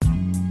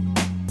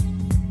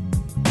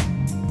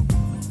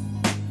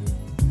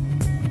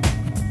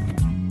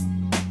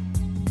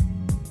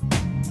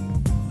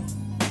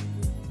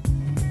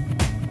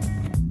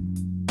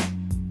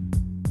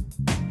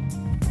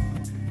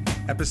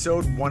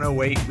Episode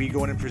 108, We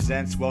Going In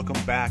Presents. Welcome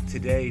back.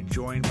 Today,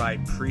 joined by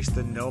Priest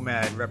the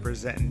Nomad,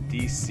 representing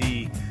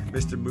DC.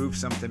 Mr. Move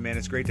Something, man.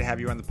 It's great to have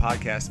you on the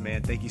podcast,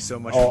 man. Thank you so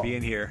much for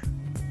being here.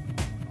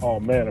 Oh,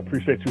 man, I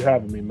appreciate you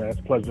having me, man. It's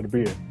a pleasure to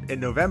be here.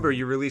 In November,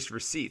 you released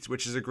Receipts,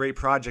 which is a great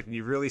project, and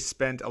you really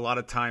spent a lot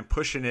of time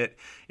pushing it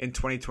in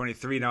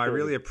 2023. Now, I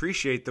really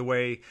appreciate the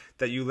way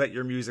that you let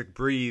your music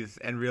breathe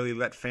and really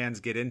let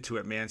fans get into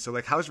it, man.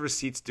 So, how's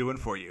Receipts doing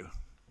for you?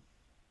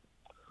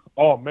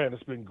 Oh, man,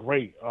 it's been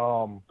great.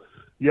 I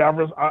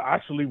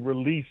actually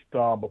released,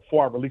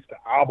 before I released the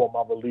album,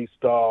 I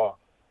released a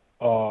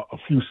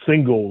few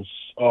singles,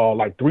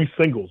 3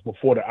 singles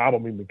before the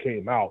album even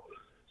came out.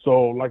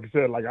 So, like I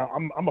said,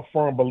 I'm a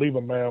firm believer,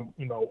 man.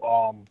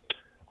 I'm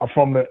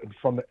from the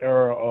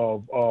era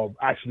of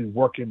actually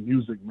working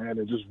music, man,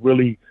 and just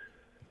really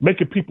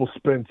making people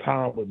spend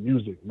time with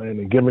music, man,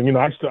 and giving.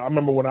 I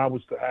remember when I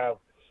was to have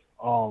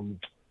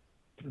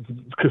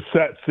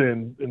cassettes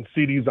and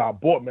CDs I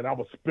bought, man, I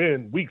would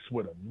spend weeks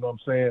with them. You know what I'm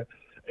saying?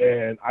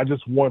 And I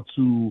just want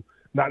to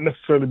not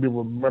necessarily be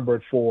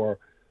remembered for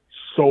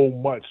so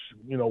much.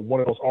 One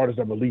of those artists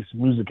that release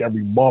music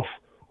every month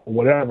or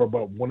whatever,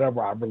 but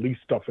whenever I release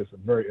stuff, it's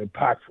very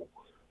impactful,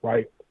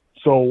 right?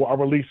 So I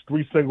released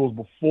 3 singles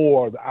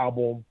before the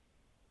album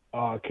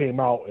came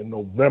out in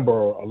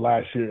November of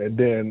last year, and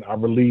then I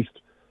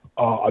released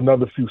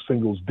another few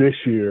singles this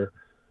year,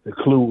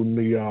 including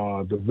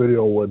the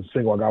video and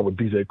single I got with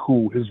DJ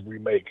Kool, his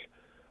remake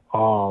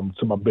to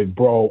my big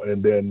bro,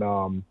 and then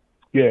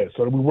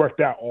so we worked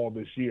out all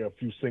this year, a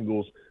few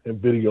singles and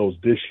videos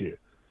this year.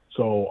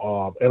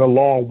 So and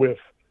along with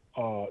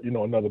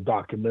another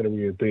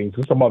documentary and things,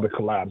 and some other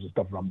collabs and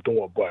stuff that I'm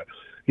doing. But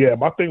yeah,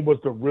 my thing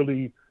was to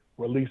really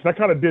release. And I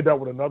kind of did that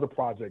with another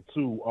project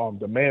too,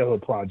 the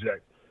Manhood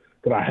project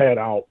that I had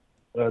out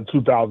in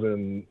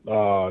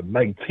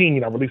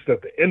 2019. I released it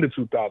at the end of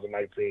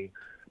 2019,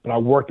 but I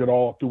worked it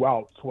all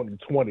throughout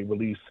 2020.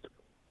 Released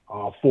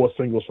 4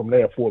 singles from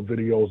there, 4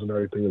 videos and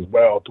everything as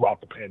well throughout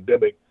the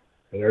pandemic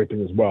and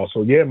everything as well.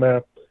 So yeah,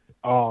 man,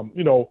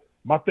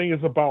 my thing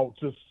is about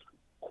just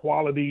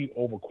quality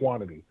over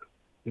quantity.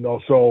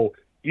 So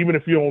even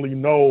if you only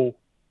know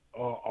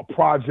a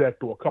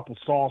project or a couple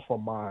songs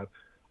from mine,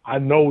 I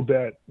know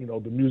that,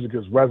 the music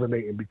is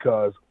resonating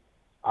because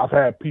I've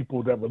had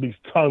people that release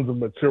tons of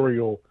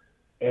material,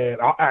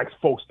 and I'll ask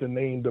folks to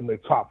name them their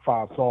top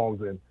 5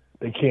 songs, and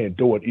they can't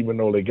do it, even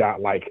though they got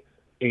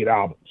 8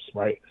 albums,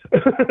 right?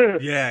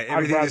 Yeah,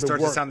 everything just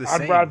starts to sound the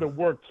same. I'd rather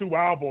work 2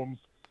 albums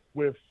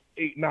with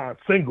 8, 9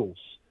 singles,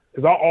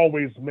 because I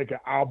always make an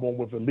album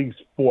with at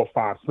least 4 or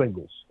 5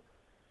 singles.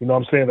 You know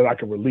what I'm saying, that I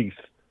can release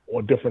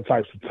on different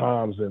types of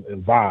times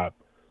and vibe.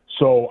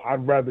 So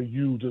I'd rather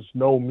you just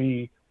know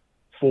me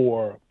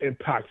for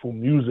impactful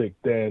music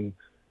than,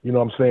 you know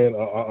what I'm saying,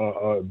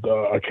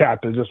 a cat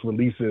that just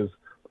releases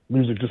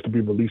music just to be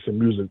releasing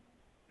music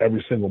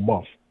every single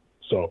month.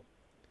 So.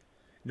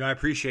 No, I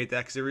appreciate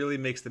that because it really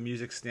makes the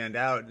music stand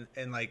out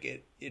and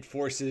it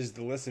forces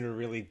the listener to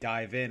really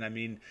dive in. I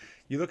mean,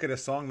 you look at a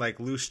song like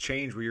Loose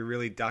Change where you're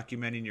really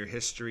documenting your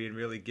history and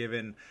really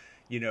giving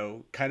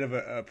kind of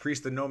a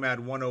Priest the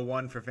Nomad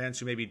 101 for fans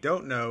who maybe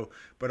don't know,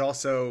 but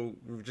also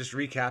just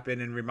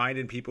recapping and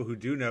reminding people who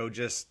do know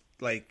just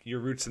your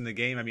roots in the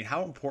game. I mean,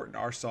 how important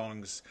are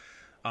songs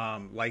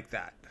like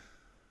that?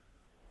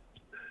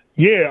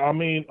 Yeah, I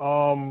mean,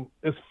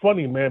 it's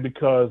funny, man,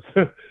 because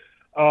the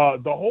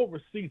whole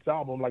Receipts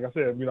album, like I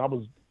said, I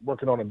was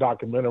working on a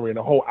documentary, and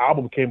the whole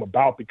album came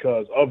about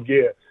because of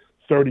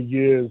 30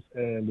 years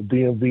and the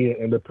DMV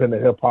and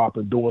independent hip hop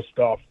and doing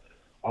stuff,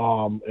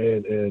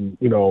 and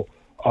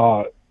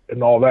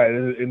all that.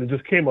 And it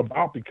just came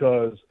about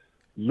because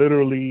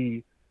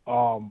literally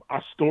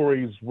our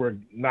stories were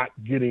not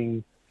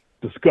getting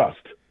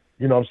discussed,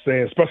 you know what I'm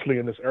saying, especially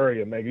in this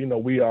area, man.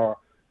 We are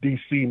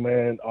DC,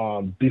 man,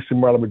 DC,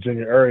 Maryland,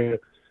 Virginia area.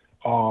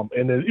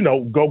 And then,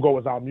 go-go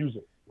is our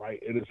music, right?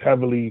 It is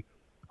heavily,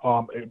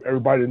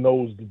 everybody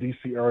knows the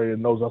DC area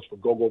knows us for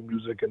go-go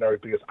music and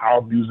everything. It's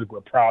our music.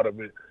 We're proud of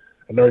it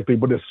and everything.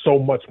 But there's so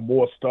much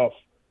more stuff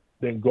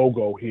than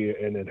go-go here.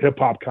 And then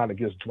hip-hop kind of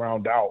gets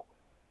drowned out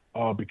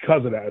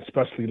because of that,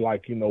 especially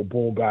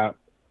boom bap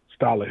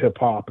style of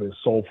hip-hop and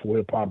soulful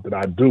hip-hop that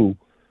I do.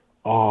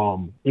 You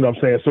know what I'm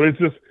saying? So it's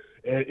just,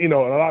 and a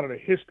lot of the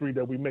history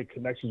that we make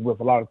connections with,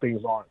 a lot of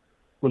things aren't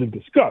really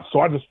discussed. So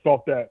I just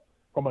felt that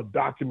from a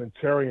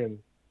documentarian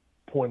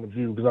point of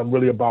view, because I'm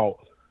really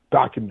about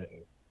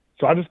documenting.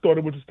 So I just thought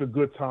it was just a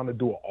good time to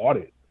do an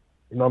audit,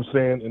 you know what I'm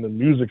saying, in the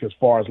music as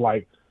far as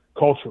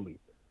culturally.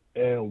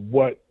 And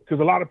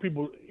because a lot of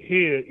people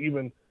here,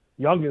 even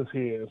youngins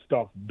here and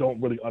stuff, don't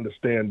really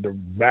understand the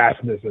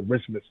vastness and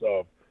richness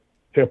of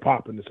hip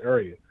hop in this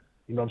area.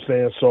 You know what I'm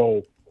saying?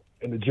 So,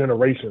 in the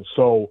generation.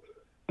 So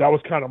that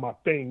was kind of my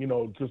thing,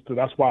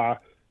 that's why,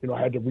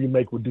 I had to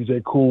remake with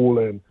DJ Kool,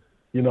 and,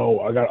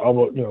 I got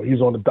other,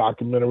 he's on the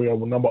documentary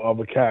of a number of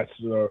other cats,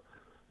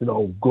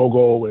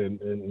 Go-Go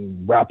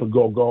and Rapper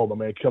Go-Go, my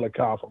man Killer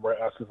Kyle from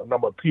Rare Essence, a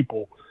number of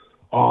people.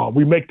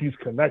 We make these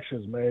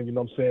connections, man, you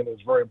know what I'm saying?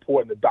 It's very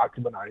important to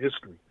document our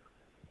history.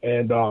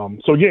 And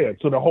so yeah,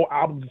 so the whole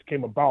album just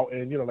came about,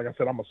 and like I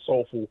said, I'm a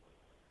soulful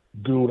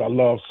dude. I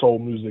love soul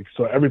music,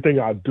 so everything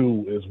I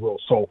do is real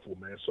soulful,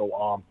 man.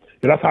 So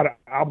yeah, that's how the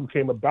album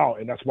came about,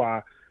 and that's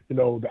why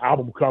the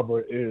album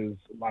cover is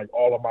like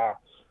all of my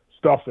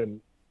stuff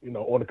and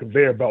on the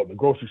conveyor belt in the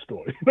grocery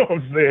store. You know what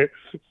I'm saying?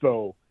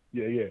 So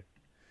yeah.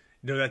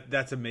 No,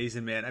 that's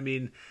amazing, man. I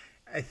mean,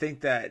 I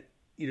think that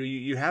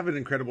you have an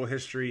incredible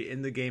history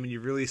in the game, and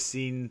you've really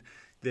seen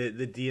the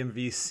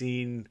DMV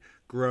scene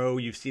grow.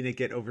 You've seen it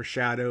get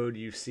overshadowed.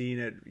 You've seen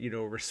it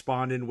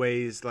respond in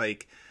ways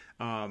like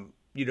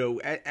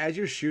as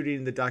you're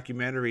shooting the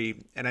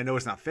documentary, and I know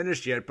it's not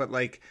finished yet, but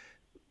like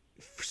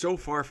so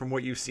far from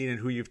what you've seen and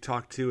who you've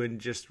talked to and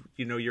just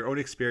your own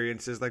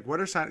experiences, like what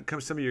are some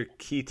of your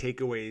key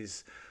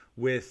takeaways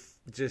with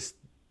just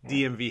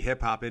DMV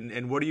hip hop,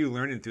 and what are you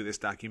learning through this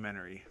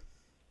documentary?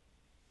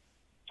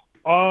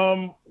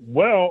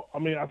 Well, I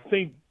mean, I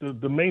think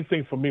the main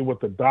thing for me with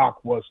the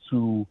doc was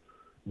to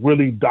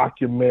really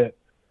document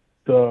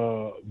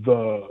a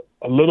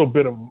little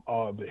bit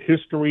of the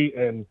history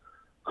and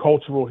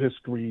cultural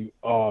history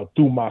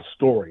through my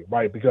story,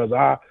 right? Because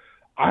I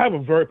have a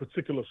very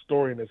particular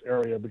story in this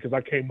area because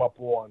I came up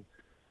on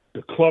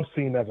the club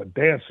scene as a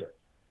dancer.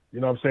 You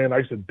know what I'm saying? I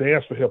used to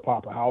dance for hip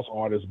hop and house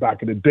artists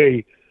back in the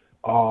day,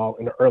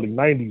 in the early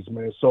 '90s,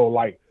 man. So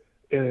like,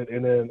 and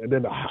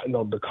then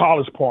the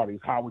college parties,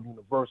 Howard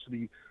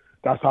University.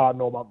 That's how I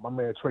know my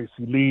man Tracy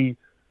Lee,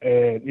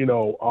 and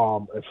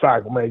in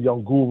fact, my man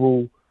Young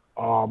Guru,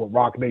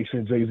 Rock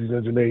Nation, Jay-Z's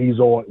engineer. He's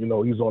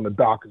on the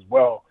dock as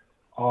well.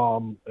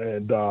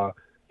 And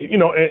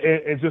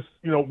just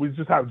we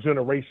just have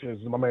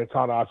generations. My man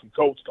Ta-Nehisi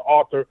Coates, the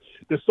author.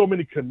 There's so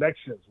many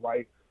connections,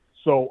 right?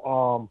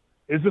 So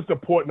it's just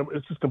important.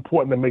 It's just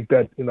important to make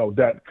that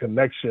that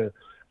connection.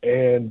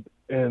 And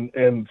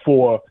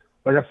for,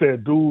 like I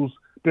said, dudes,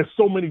 there's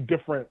so many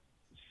different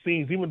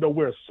scenes. Even though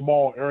we're a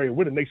small area,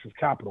 we're the nation's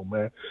capital,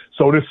 man.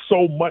 So there's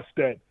so much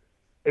that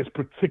is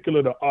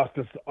particular to us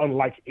that's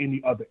unlike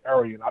any other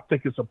area. And I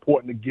think it's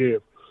important to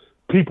give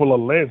people a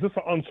lens. It's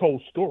an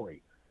untold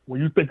story. When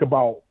you think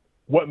about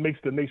what makes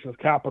the nation's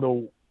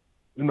capital,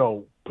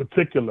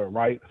 particular,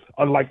 right?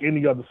 Unlike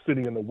any other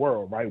city in the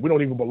world, right? We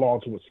don't even belong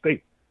to a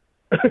state.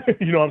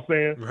 You know what I'm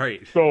saying?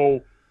 Right.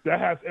 So that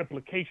has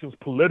implications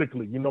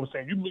politically. You know what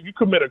I'm saying? You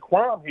commit a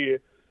crime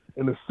here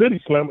in the city,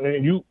 Slim,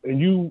 and you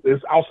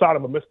it's outside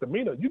of a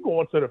misdemeanor. You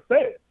go into the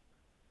Fed.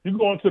 You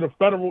go into the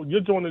federal.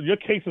 You're joining your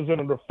cases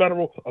under the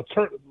federal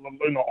attorney,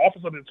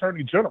 office of the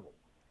Attorney General.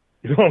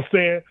 You know what I'm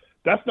saying?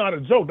 That's not a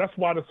joke. That's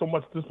why there's so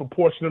much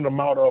disproportionate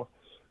amount of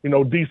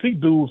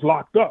DC dudes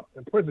locked up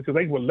in prison because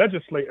they would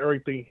legislate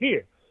everything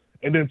here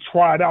and then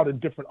try it out in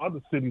different other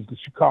cities, the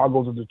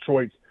Chicagos and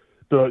Detroits,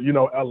 the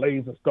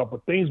LAs and stuff.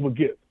 But things would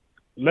get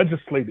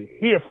legislated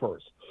here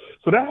first.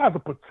 So that has a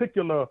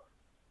particular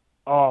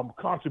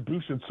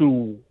contribution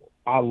to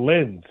our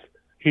lens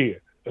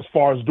here as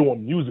far as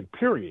doing music,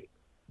 period,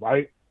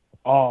 right?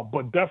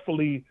 But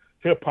definitely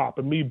hip-hop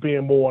and me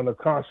being more on the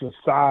conscious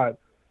side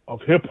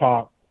of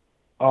hip-hop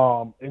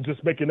and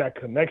just making that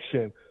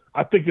connection,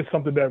 I think it's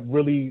something that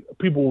really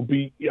people will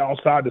be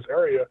outside this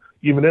area,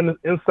 even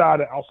inside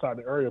and outside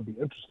the area, be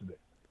interested in.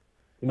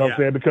 You know what I'm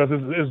saying? Because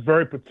it's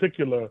very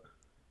particular.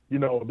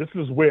 This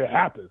is where it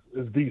happens.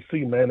 It's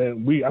DC, man.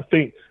 And I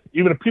think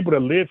even the people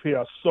that live here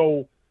are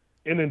so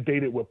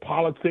inundated with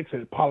politics,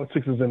 and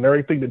politics is in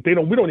everything that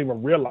we don't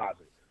even realize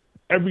it.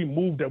 Every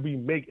move that we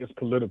make is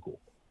political.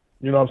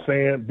 You know what I'm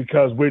saying?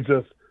 Because we're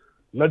just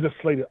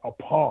legislated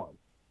upon,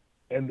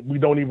 and we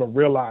don't even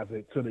realize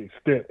it to the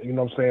extent. You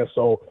know what I'm saying?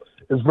 So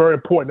it's very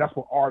important. That's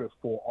what artists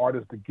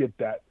to get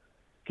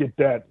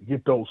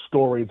those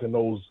stories and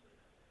those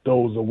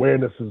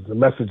awarenesses and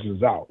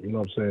messages out. You know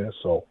what I'm saying?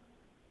 So.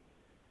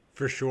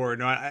 For sure.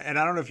 No, and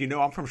I don't know if you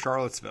know, I'm from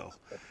Charlottesville.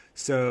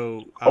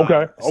 So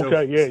okay,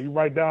 yeah, you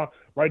right down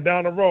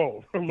the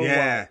road.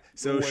 Yeah.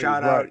 So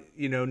shout out,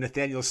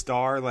 Nathaniel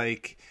Starr,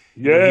 like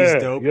he's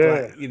dope.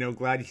 Yeah.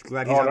 Glad he's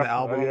on the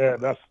album. Yeah,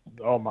 that's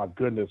oh my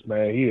goodness,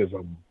 man. He is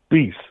a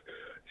beast.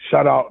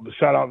 Shout out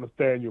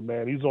Nathaniel,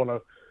 man. He's on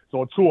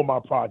two of my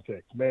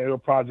projects, man. Your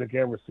project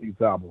and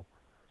Receipts album.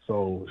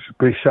 So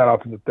big shout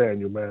out to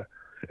Nathaniel, man.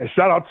 And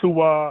shout out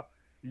to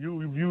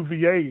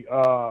UVA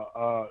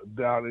down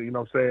there, you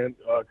know what I'm saying?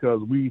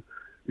 Because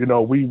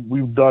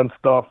we've done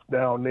stuff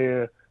down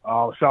there.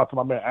 Shout out to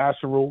my man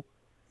Asherul.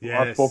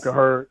 Yes. Unspoken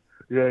Hurt.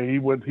 Yeah, he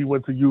went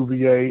to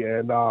UVA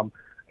and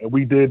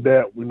we did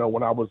that.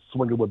 When I was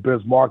swinging with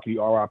Biz Markie,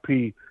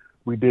 R.I.P.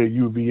 We did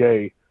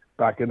UVA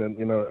back in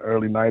the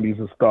early '90s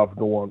and stuff,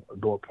 doing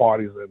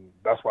parties, and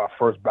that's why I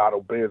first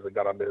battled Biz and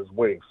got under his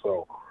wing.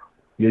 So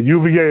yeah,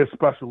 UVA is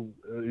special,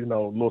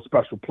 little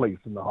special place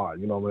in the heart.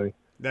 You know what I mean?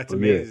 That's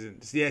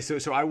amazing. Yeah.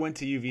 So I went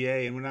to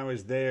UVA, and when I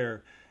was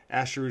there,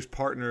 Asher's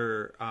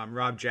partner,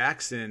 Rob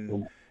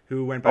Jackson,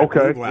 who went by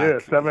Blue Black. Yeah,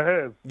 Seven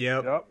Heads.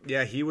 Yep.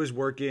 Yeah, he was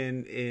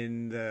working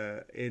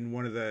in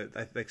one of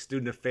the like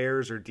student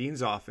affairs or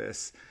dean's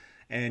office,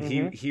 and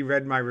he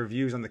read my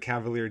reviews on the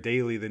Cavalier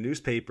Daily, the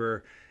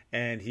newspaper,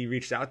 and he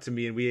reached out to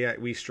me, and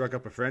we struck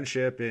up a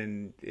friendship,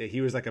 and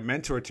he was like a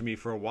mentor to me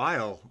for a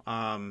while.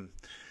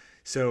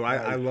 So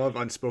I love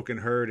Unspoken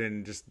Hurt,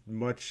 and just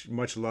much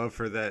love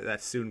for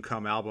that Soon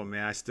Come album,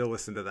 man. I still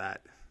listen to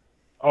that.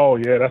 Oh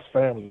yeah, that's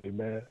family,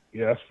 man.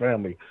 Yeah, that's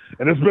family,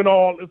 and it's been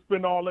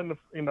all in the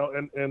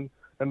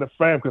in the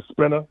fam. Because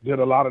Spinner did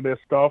a lot of their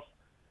stuff,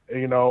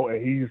 and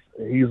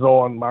he's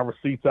on my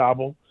Receipts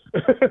album.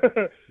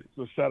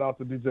 So shout out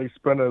to DJ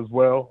Spinner as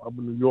well up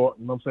in New York.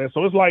 You know what I'm saying?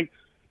 So it's like,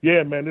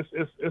 yeah, man,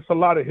 it's a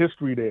lot of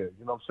history there.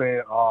 You know what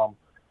I'm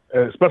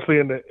saying? Especially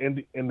in the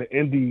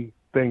indie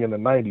thing in the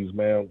 '90s,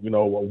 man.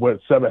 What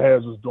Seven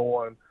Heads was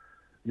doing,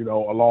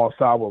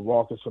 alongside with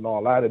Raucus and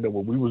all that, and then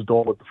what we was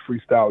doing with the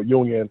Freestyle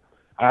Union.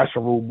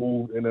 Asheru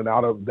moved in and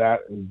out of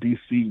that in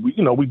DC.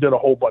 We did a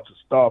whole bunch of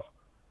stuff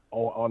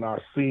on our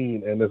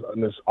scene and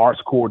this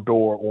arts corridor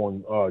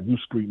on U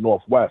Street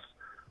Northwest,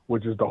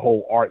 which is the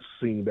whole arts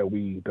scene that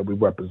we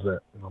represent.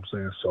 You know what I'm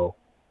saying? So,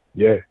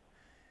 yeah.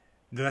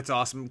 That's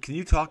awesome. Can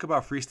you talk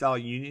about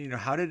Freestyle Union?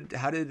 How did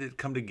it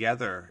come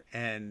together,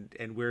 and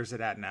where's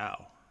it at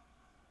now?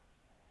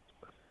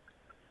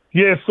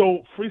 Yeah,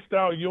 so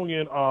Freestyle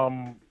Union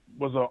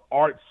was an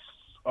arts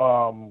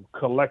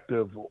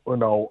collective,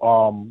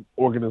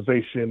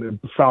 organization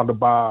founded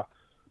by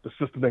the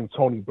sister named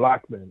Tony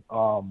Blackman,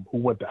 who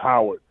went to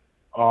Howard.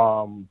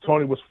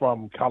 Tony was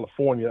from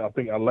California, I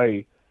think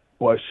LA,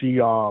 but she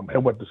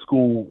had went to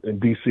school in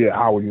DC at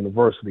Howard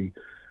University.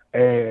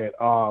 And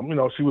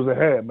she was a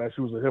head, man.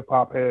 She was a hip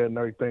hop head and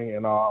everything.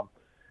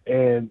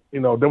 And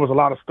there was a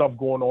lot of stuff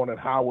going on at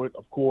Howard,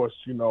 of course,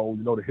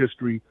 the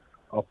history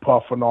of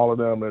Puff and all of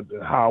them, and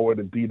Howard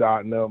and D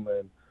Dot and them,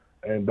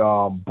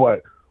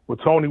 but when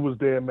Tony was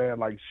there, man,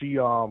 like she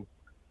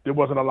there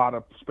wasn't a lot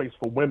of space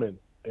for women,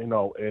 in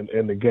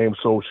the game.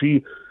 So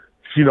she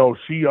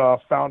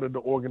founded the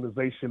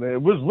organization, and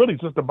it was really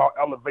just about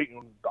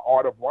elevating the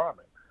art of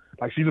rhyming.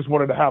 Like she just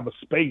wanted to have a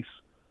space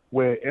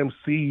where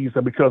MCs,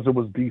 and because it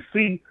was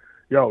DC,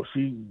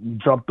 she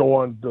jumped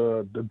on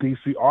the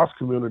DC arts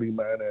community,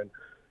 man, and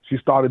she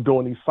started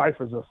doing these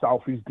ciphers in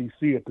Southeast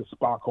DC at this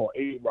spot called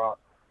A-Rock.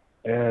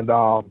 And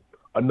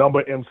a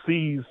number of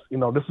MCs,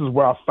 this is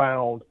where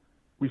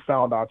we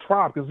found our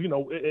tribe, because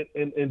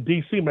in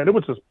DC, man, it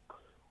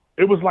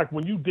was like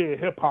when you did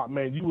hip hop,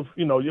 man, it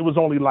was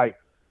only like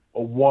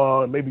a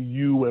one, maybe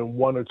you and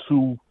one or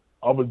two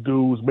other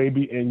dudes,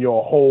 maybe in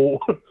your whole,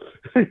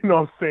 you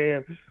know what I'm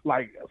saying,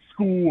 like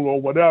school or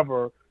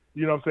whatever,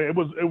 you know what I'm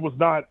saying. It was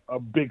not a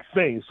big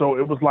thing, so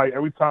it was like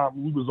every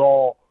time we was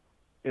all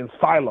in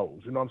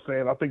silos, you know what I'm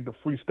saying. I think the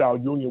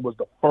Freestyle Union was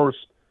the first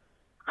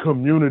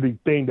community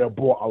thing that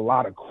brought a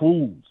lot of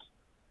crews,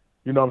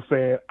 you know what I'm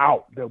saying,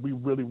 out, that we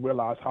really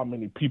realized how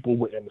many people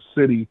were in the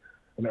city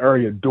and the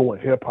area doing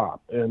hip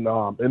hop. And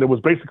it was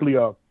basically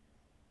a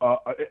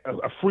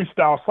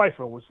freestyle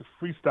cipher, which is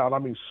freestyle, I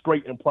mean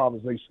straight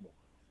improvisational.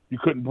 You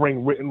couldn't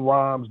bring written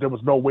rhymes. There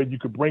was no way you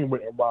could bring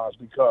written rhymes,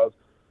 because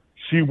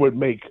she would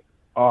make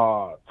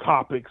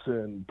topics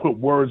and put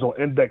words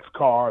on index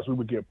cards. We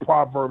would get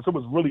proverbs. It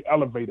was really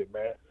elevated,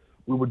 man.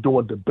 We were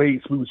doing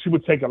debates. She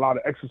would take a lot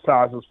of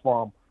exercises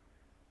from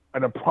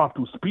an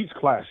impromptu speech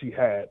class she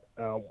had.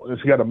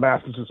 She had a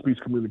master's in speech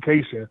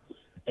communication,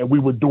 and we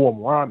would do them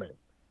rhyming.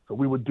 So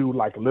we would do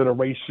like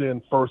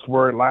alliteration, first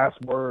word, last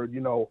word,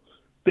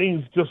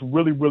 things just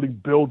really, really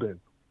building.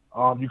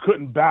 You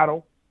couldn't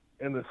battle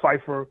in the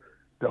cipher.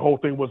 The whole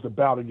thing was to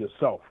battle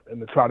yourself and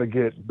to try to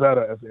get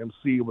better as an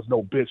MC. It was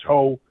no bitch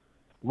hoe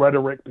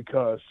rhetoric,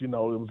 because, it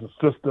was a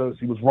sister.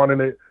 She was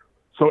running it.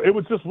 So it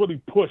was just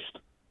really pushed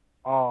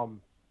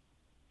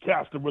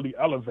cats to really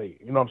elevate,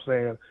 you know what I'm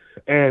saying?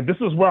 And this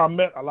is where I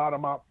met a lot of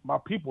my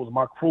peoples,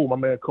 my crew, my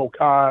man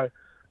Kokai,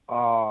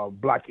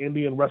 Black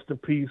Indian, rest in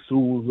peace, who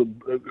was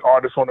an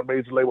artist on a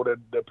major label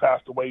that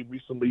passed away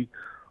recently,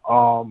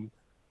 and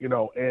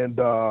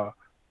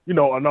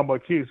a number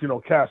of kids,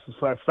 cats.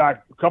 In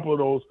fact, a couple of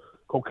those,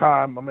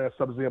 Kokai, my man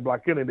Sub-Z and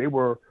Black Indian, they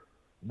were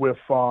with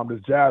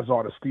this jazz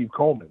artist, Steve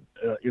Coleman,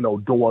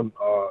 doing,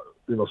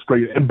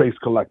 straight M-Bass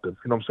Collective,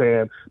 you know what I'm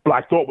saying?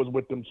 Black Thought was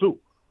with them too.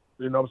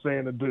 You know what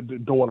I'm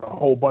saying? Doing a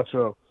whole bunch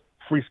of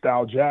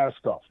freestyle jazz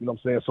stuff. You know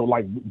what I'm saying? So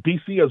like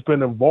DC has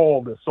been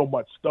involved in so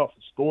much stuff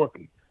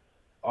historically,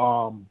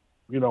 on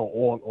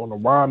the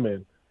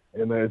rhyming,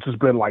 and it's just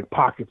been like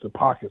pockets and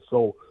pockets.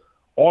 So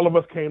all of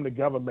us came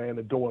together, man,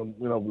 and doing,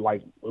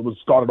 like it was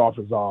started off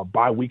as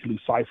bi-weekly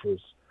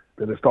ciphers.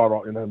 Then it started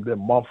off, and then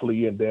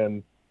monthly, and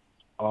then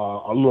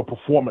a little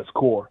performance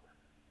core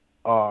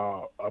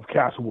of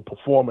cats who were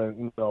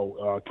performing,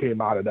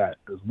 came out of that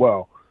as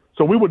well.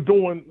 So we were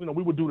doing,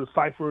 we would do the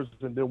ciphers,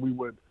 and then we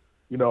would,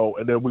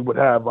 and then we would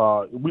have,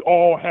 we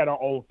all had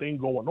our own thing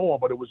going on,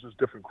 but it was just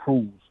different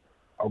crews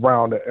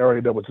around the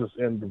area that was just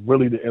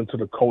into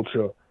the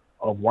culture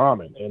of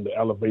rhyming and the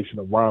elevation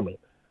of rhyming.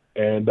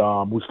 And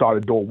we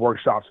started doing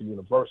workshops at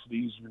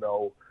universities,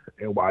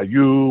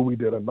 NYU. We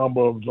did a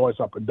number of joints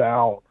up and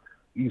down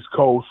East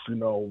Coast,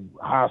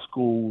 high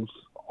schools,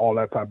 all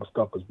that type of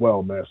stuff as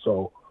well, man.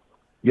 So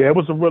yeah, it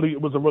was a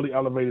really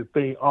elevated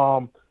thing.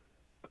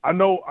 I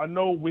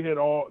know we had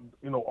all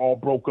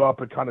broke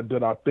up and kind of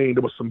did our thing.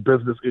 There was some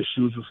business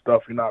issues and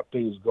stuff, how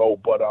things go.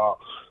 But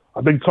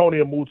I think Tony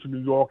had moved to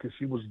New York and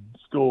she was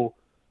still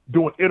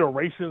doing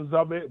iterations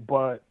of it.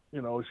 But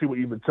she would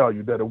even tell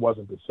you that it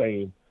wasn't the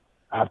same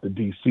after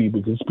DC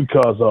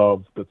because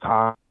of the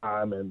time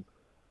and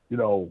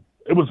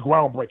it was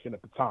groundbreaking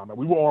at the time. And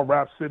we were on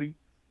Rap City.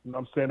 You know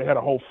what I'm saying? They had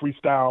a whole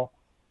freestyle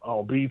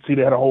on BET.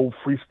 They had a whole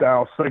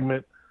freestyle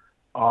segment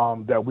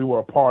that we were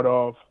a part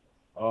of,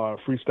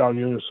 Freestyle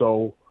Union.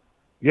 So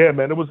yeah,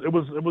 man, it was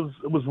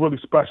really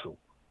special.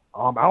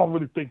 I don't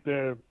really think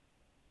there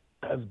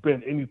has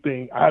been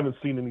anything. I haven't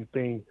seen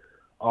anything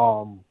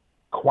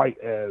quite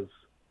as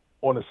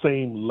on the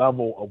same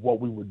level of what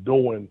we were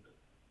doing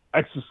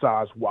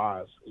exercise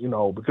wise,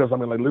 because I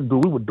mean, like,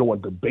 dude, we were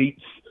doing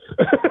debates.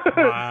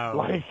 Wow.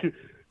 Like,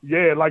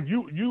 yeah, like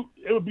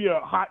it would be a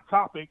hot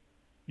topic.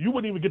 You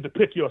wouldn't even get to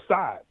pick your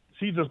side.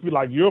 She'd just be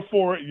like, you're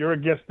for it, you're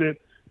against it.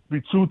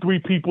 Be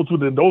 2-3 people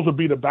then those would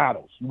be the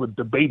battles. You would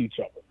debate each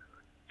other,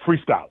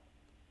 freestyle.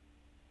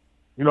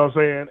 You know what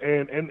I'm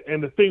saying?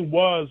 And the thing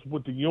was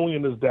with the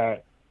union is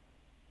that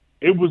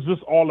it was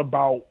just all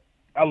about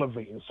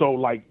elevating. So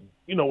like,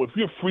 if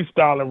you're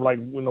freestyling, like,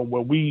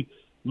 when we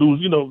lose,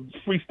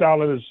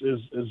 freestyling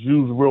is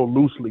used real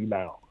loosely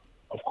now.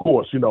 Of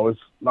course, it's a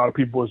lot of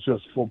people. It's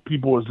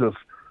just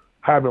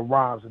having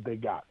rhymes that they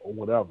got or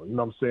whatever. You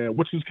know what I'm saying?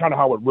 Which is kind of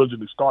how it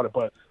originally started.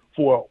 But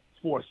for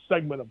a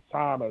segment of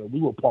time that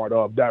we were part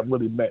of, that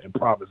really meant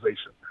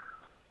improvisation.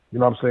 You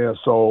know what I'm saying?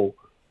 So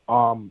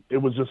it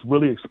was just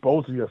really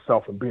exposing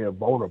yourself and being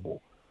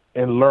vulnerable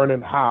and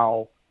learning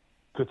how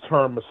to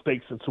turn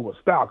mistakes into a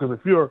style. Because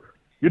if you're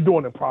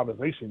doing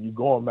improvisation, you're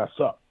going to mess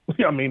up.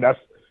 I mean, that's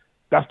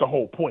the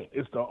whole point.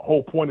 The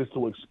whole point is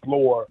to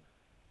explore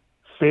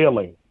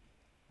failing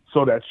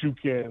so that you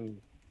can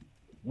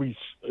reach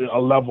a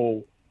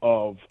level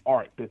of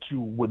art that you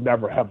would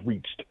never have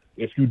reached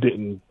if you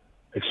didn't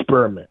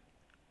experiment.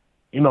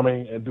 You know what I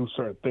mean? And do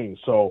certain things.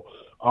 So,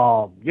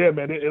 yeah,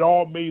 man, it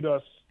all made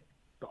us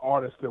the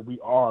artists that we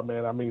are,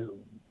 man. I mean,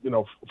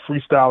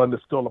 freestyling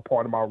is still a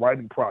part of my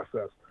writing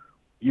process.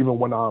 Even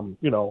when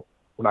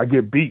when I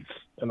get beats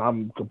and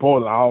I'm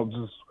composing, I'll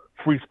just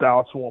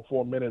freestyle to them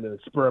for a minute and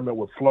experiment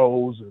with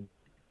flows and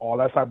all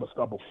that type of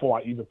stuff before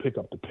I even pick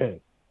up the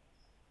pen.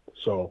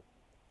 So,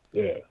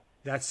 yeah.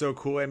 That's so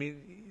cool. I mean,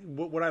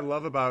 what I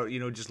love about,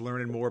 just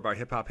learning more about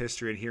hip hop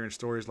history and hearing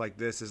stories like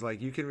this is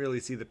like you can really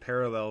see the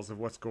parallels of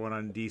what's going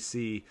on in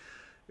DC.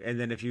 And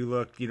then if you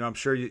look, I'm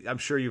sure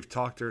you've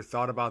talked or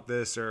thought about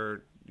this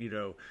or,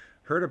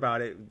 heard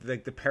about it,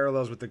 like the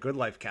parallels with the Good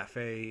Life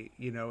Cafe,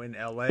 in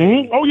LA.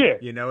 Mm-hmm. Oh yeah.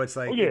 It's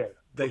like,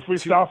 the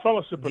freestyle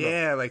fellowship.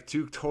 Yeah, like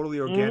two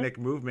totally organic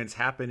movements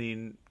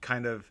happening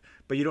kind of,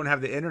 but you don't have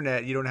the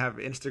internet, you don't have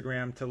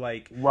Instagram to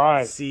like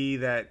see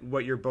that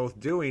what you're both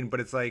doing, but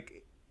it's like,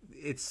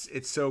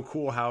 it's so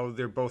cool how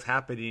they're both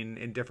happening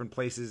in different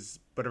places,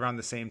 but around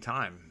the same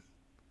time.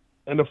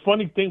 And the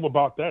funny thing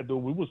about that,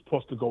 dude, we were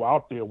supposed to go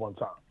out there one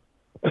time.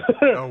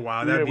 Oh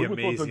wow, that'd be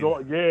amazing.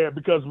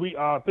 Because we,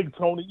 I think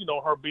Tony,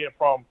 her being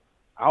from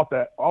out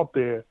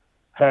there,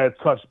 had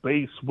touched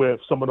base with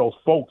some of those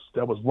folks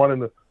that was running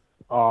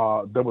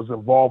that was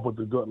involved with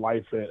the Good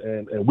Life,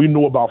 and we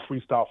knew about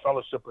Freestyle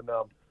Fellowship and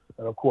them,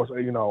 and of course,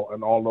 and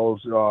all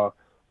those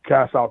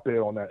cast out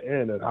there on that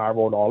end and High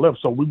Road and all them.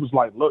 So we was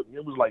like, look,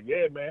 it was like,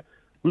 yeah, man.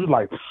 We was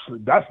like,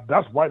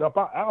 that's right up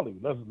our alley.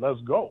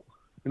 Let's go.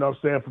 You know what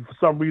I'm saying? For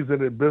some reason,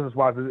 business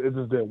wise, it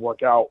just didn't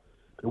work out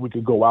that we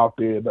could go out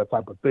there, that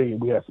type of thing.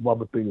 We had some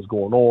other things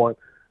going on.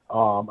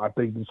 I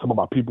think some of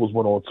my peoples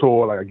went on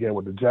tour, like again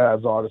with the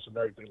jazz artists and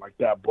everything like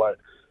that. But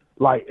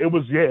like it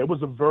was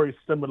a very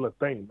similar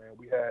thing, man.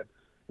 We had,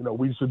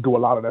 we used to do a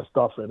lot of that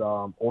stuff at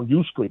on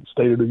U Street,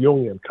 State of the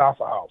Union,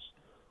 Casa House.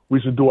 We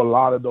used to do a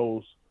lot of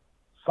those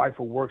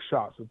cipher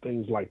workshops and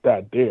things like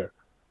that there.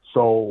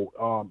 So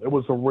it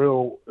was a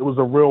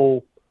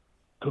real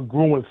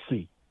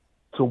congruency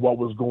to what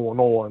was going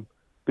on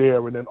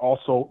there. And then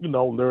also,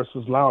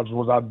 Lyricist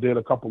Lounges I did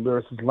a couple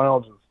Lyricist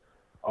Lounges.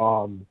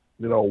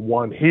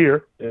 One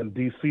here in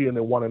DC and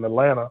then one in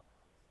Atlanta.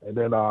 And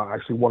then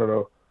actually one of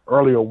the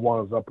earlier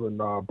ones up in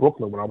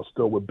Brooklyn when I was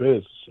still with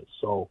Biz.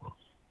 So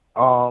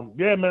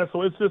yeah, man.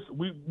 So it's just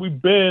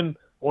we've been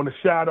on the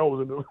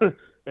shadows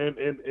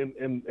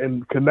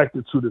and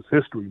connected to this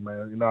history,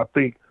 man. I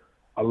think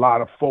a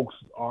lot of folks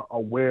are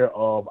aware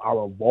of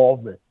our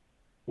involvement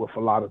with a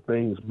lot of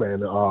things, man,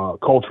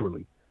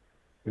 culturally.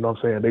 You know what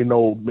I'm saying? They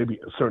know maybe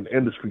certain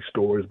industry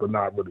stories, but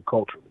not really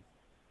culturally.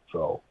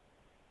 So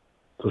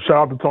shout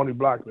out to Tony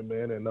Blackman,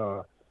 man, and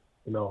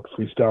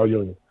Freestyle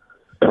Union.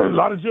 A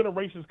lot of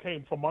generations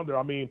came from under.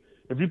 I mean,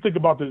 if you think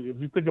about DC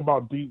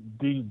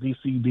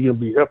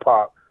DMV hip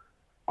hop,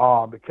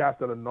 the cats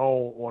that are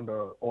known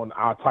on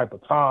our type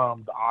of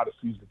time, the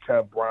Odysseys, the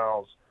Kev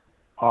Browns,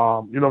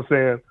 you know what I'm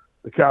saying?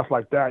 The cats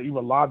like that,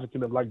 even Logic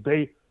and them, like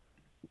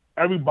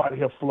everybody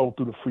have flowed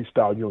through the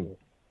Freestyle Union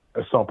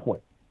at some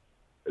point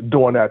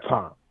during that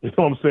time. You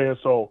know what I'm saying?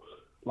 So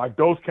like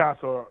those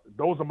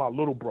are my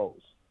little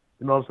bros.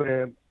 You know what I'm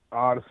saying?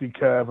 to see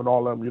Kev and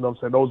all them. You know what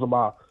I'm saying? Those are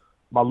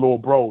my little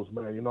bros,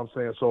 man. You know what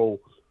I'm saying? So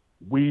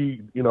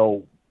we,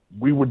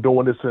 we were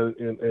doing this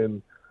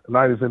in the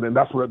 90s, and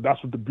that's what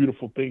the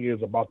beautiful thing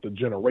is about the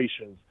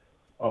generations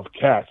of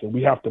cats, and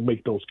we have to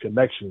make those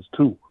connections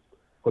too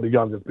for the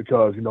youngest,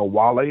 because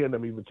Wale and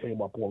them even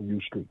came up on U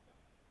Street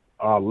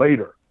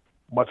later,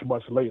 much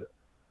later.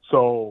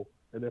 So,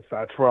 and then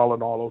Fat Trell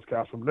and all those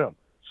cats from them.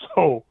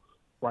 So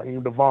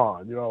Raheem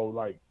Devon,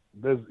 like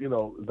there's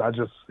not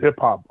just hip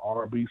hop,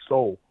 R&B,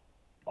 soul,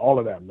 all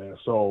of that, man.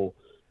 So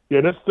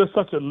yeah, there's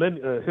such a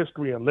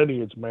history and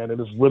lineage, man,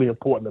 and it's really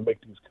important to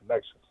make these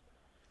connections.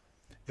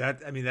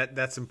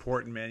 That's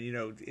important, man.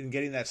 In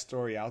getting that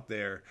story out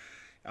there,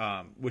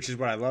 which is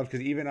what I love,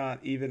 because even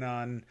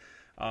on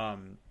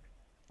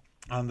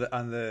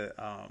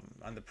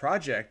the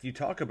project, you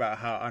talk about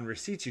how on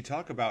Receipts you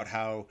talk about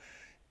how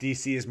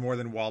DC is more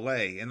than Wale,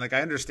 and like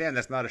I understand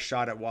that's not a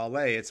shot at Wale.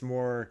 It's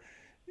more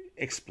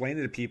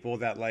explaining to people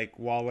that like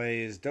Wale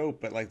is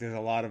dope, but like there's a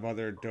lot of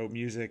other dope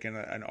music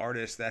and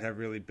artists that have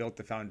really built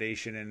the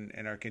foundation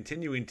and are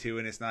continuing to,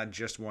 and it's not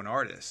just one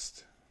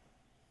artist.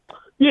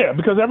 Yeah,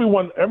 because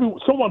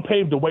someone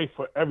paved the way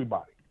for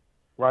everybody,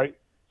 right?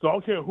 So I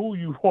don't care who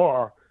you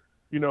are,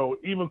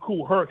 even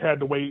Kool Herc had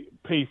the way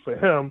paved for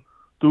him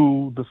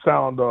through the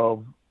sound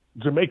of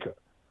Jamaica,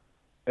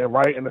 and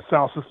the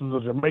sound systems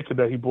of Jamaica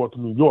that he brought to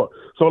New York.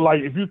 So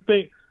like, if you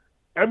think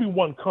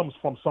everyone comes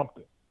from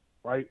something,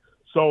 right?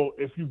 So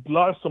if you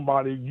love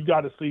somebody, you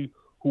got to see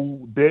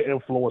who their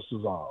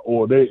influences are,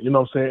 or they, you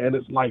know what I'm saying? And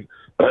it's like,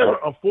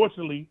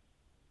 unfortunately,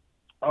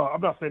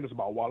 I'm not saying this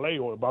about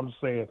Wale, but I'm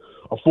just saying,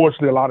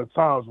 unfortunately, a lot of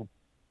times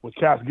when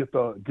cats get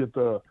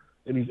the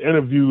in these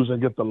interviews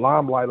and get the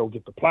limelight or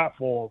get the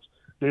platforms,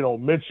 they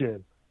don't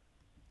mention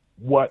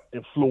what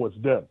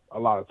influenced them a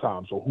lot of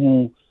times, or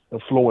who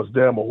influenced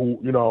them, or who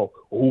or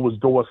who was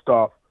doing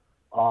stuff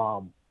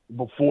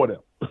before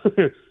them.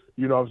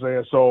 You know what I'm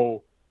saying?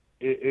 So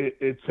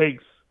it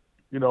takes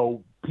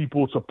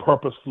people to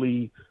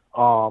purposefully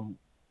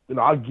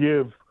I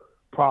give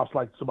props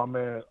like to my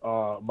man,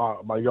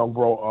 my young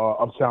bro,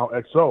 Uptown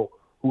XO,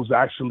 who's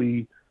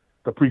actually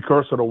the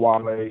precursor to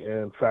Wale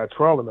and Fat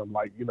Trell and them,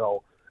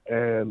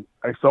 and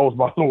XO is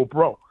my little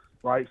bro,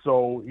 right?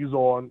 So he's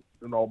on,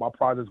 my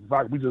project. In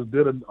fact, we just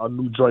did a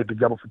new joint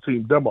together for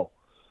Team Demo.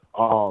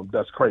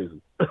 That's crazy.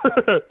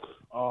 But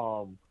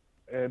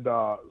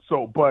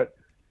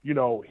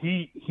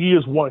he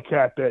is one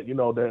cat that,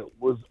 that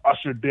was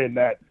ushered in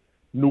that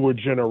newer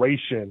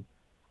generation,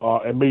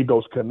 and made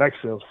those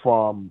connections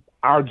from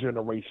our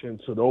generation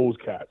to those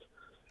cats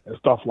and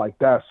stuff like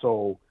that.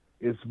 So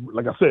it's,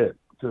 like I said,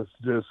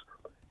 just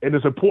and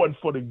it's important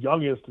for the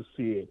youngins to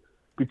see it,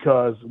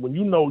 because when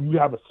you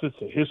have a sense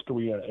of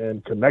history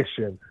and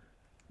connection,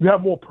 you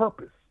have more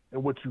purpose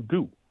in what you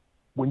do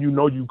when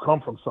you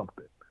come from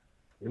something.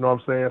 You know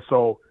what I'm saying?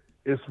 So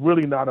it's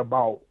really not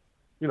about,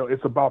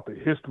 it's about the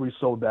history,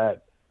 so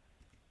that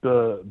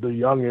the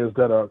youngins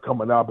that are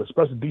coming up,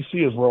 especially DC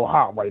is real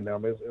hot right now,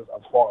 man. It's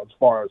as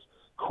far as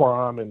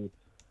crime and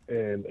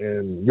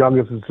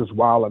youngins is just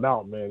wilding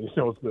out, man.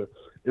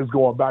 It's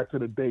going back to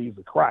the days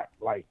of crack,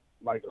 like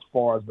as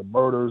far as the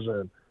murders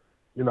and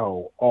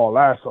all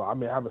that. So I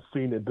haven't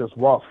seen it this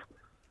rough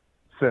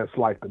since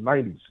like the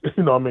 90s.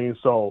 You know what I mean?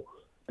 So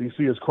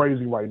DC is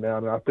crazy right now,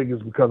 and I think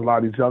it's because a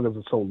lot of these youngins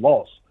are so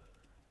lost,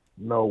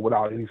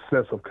 without any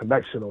sense of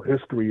connection or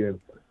history, and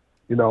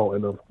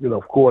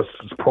of course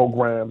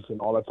programs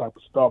and all that type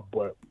of stuff.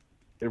 But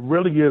it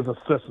really is a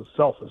sense of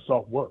self and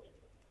self-worth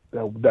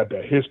that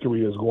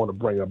history is going to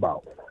bring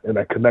about, and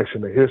that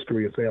connection to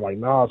history, and saying like,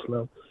 nah,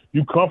 Slim,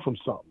 you come from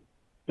something.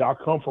 Y'all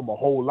come from a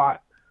whole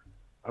lot.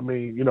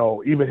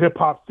 Even hip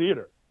hop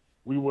theater.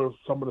 We were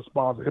some of the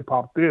sponsors of hip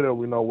hop theater.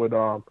 With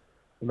I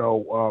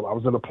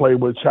was in a play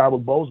with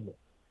Chadwick Boseman.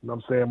 You know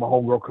what I'm saying? My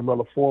homegirl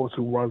Camilla Forbes,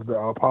 who runs the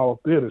Apollo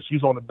Theater,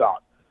 she's on the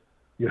dock.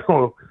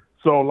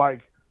 So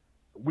like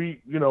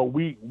we've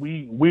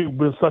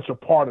been such a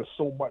part of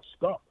so much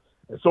stuff,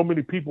 and so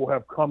many people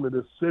have come to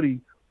this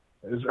city,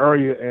 this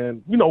area,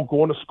 and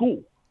going to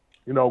school,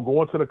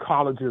 going to the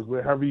colleges. We're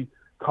a heavy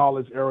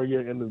college area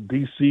in the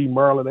D.C.,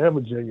 Maryland, and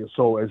Virginia.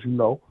 So as you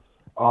know,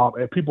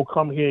 and people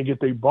come here and get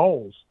their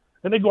bones,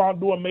 and they go out and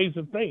do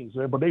amazing things,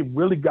 man. But they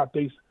really got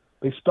they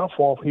stuff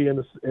off here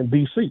in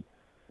D.C.,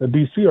 the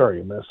D.C.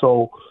 area, man.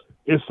 So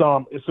it's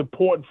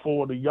important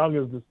for the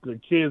youngest, the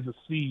kids, to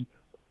see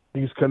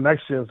these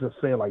connections and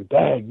saying like,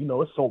 dang,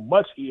 it's so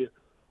much here.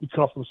 We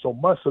come from so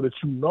much, so that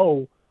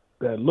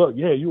that, look,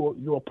 yeah,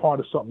 you're a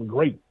part of something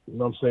great. You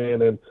know what I'm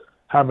saying? And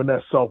having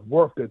that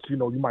self-worth that, you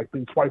might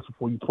think twice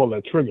before you pull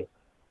that trigger.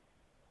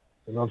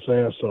 You know what I'm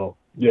saying? So,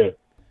 yeah.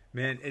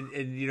 Man,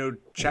 and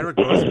Chadwick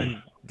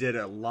Boseman did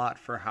a lot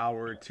for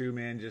Howard too,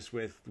 man, just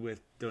with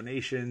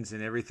donations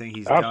and everything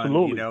he's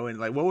Absolutely. done, and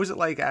like, what was it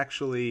like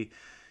actually,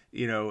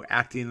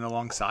 acting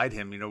alongside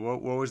him?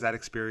 What was that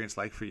experience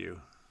like for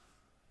you?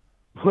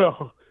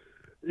 Well,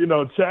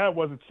 Chad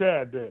wasn't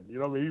Chad then. He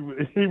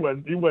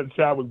wasn't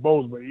Chadwick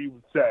Boseman. He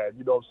was Chad.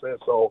 You know what I'm saying?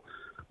 So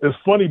it's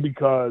funny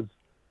because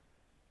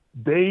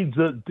they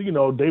just,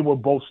 they were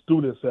both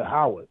students at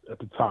Howard at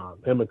the time,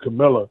 him and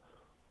Camilla,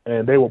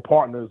 and they were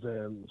partners.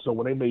 And so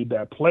when they made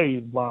that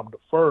play, Rhyme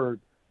Deferred,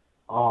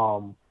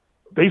 um,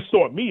 they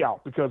sought me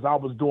out because I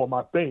was doing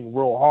my thing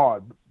real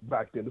hard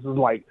back then. This is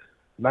like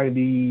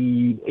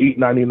 98,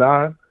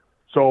 99.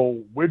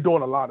 So we're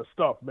doing a lot of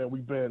stuff, man.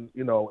 We've been,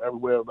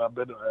 everywhere. I've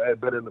been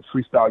in the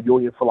freestyle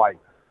union for like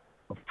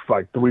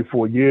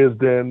 3-4 years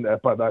then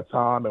by that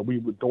time, and we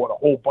were doing a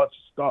whole bunch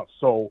of stuff.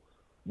 So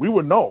we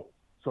were known.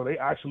 So they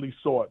actually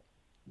sought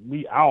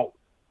me out.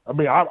 I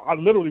mean, I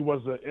literally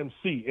was an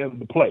MC in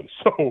the play.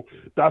 So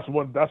that's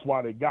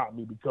why they got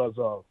me, because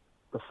of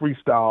the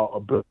freestyle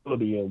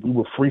ability, and we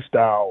were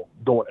freestyle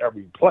doing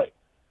every play,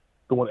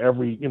 doing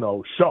every,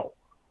 show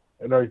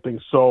and everything.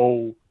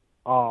 So,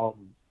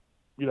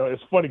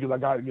 it's funny because I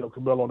got,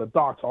 Camille on the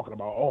dock talking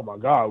about, oh my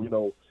God,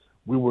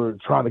 we were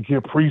trying to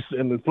get Priest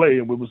in the play,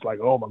 and we was like,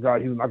 oh my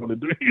God, he's not going to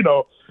do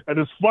it, and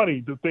it's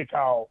funny to think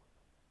how,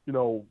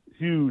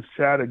 huge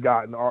Chad had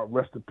gotten,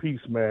 rest in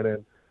peace, man,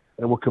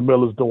 and what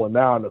Camilla's doing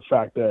now, and the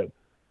fact that,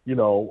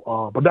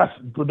 but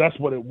that's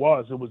what it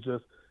was. It was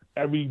just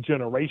every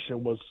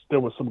generation there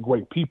was some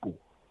great people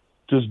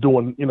just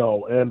doing,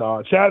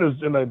 and Chad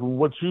is, and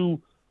what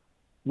you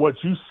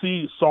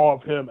saw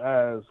of him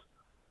as,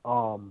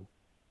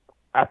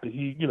 after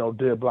he,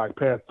 did Black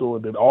Panther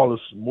and did all his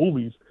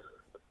movies,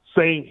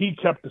 he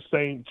kept the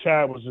same.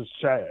 Chad was just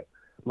Chad.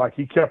 Like,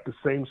 he kept the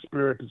same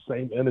spirit, the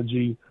same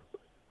energy.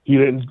 He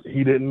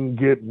didn't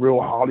get real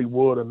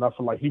Hollywood or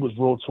nothing. Like, he was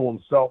real to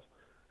himself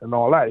and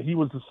all that. He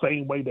was the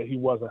same way that he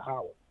was at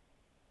Howard.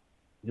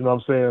 You know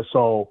what I'm saying?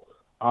 So,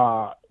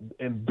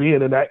 and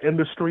being in that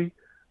industry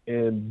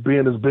and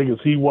being as big as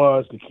he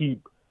was, to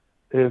keep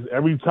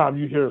every time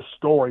you hear a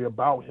story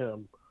about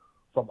him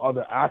from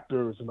other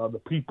actors and other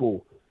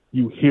people,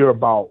 you hear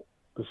about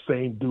the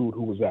same dude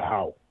who was at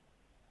Howard.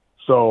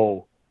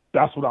 So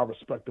that's what I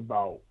respect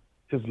about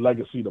his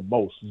legacy the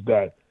most, is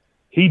that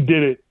he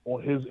did it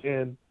on his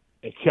end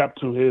and kept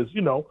to his,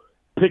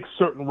 pick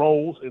certain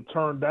roles and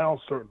turn down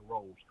certain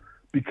roles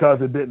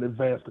because it didn't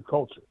advance the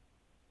culture.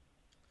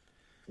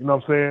 You know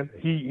what I'm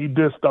saying? He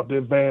did stuff to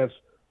advance,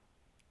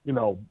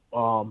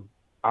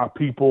 our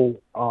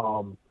people.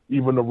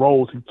 Even the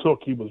roles he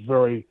took, he was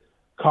very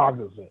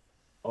cognizant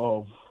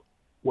of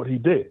what he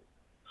did.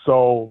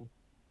 So,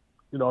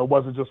 it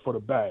wasn't just for the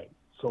bag.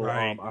 So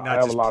right. I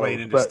have a lot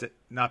of respect.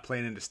 Not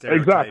playing into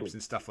stereotypes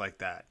and stuff like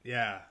that.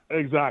 Yeah.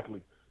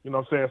 Exactly. You know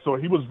what I'm saying? So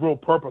he was real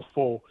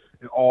purposeful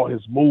in all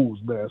his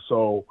moves, man.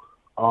 So,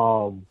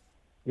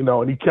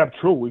 and he kept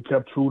true. He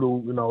kept true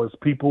to, his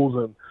peoples.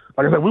 And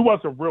like I said, we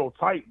wasn't real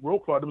tight, real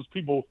close. There was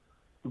people,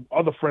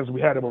 other friends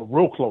we had that were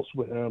real close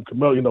with him.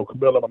 Camilla,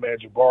 my man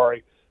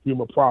Jabari,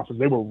 Human Prophets,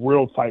 they were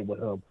real tight with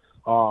him.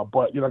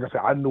 But, like I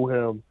said, I knew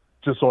him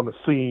just on the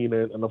scene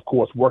and of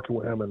course, working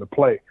with him in the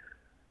play.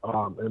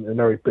 And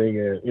everything,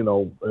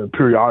 and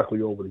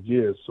periodically over the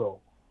years. So,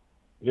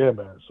 yeah,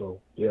 man.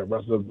 So, yeah,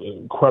 that's an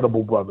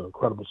incredible brother,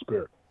 incredible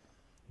spirit.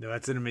 No,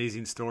 that's an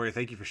amazing story.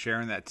 Thank you for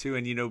sharing that too.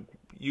 And you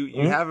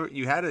Mm-hmm.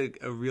 you had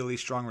a really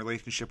strong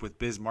relationship with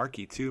Biz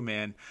Markie too,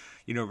 man.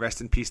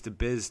 Rest in peace to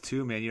Biz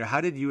too, man.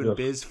 How did you and Yes.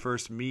 Biz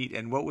first meet,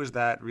 and what was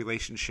that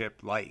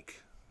relationship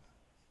like?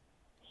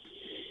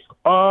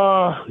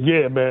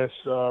 Yeah, man.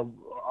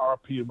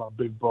 RP, my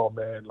big bro,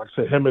 man. Like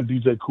I said, him and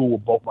DJ Cool were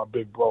both my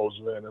big bros,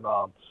 man.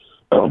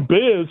 And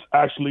Biz,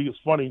 actually, it's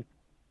funny,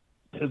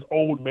 his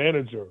old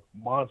manager,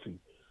 Monty,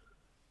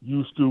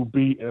 used to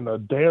be in a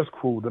dance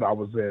crew that I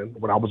was in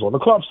when I was on the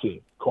club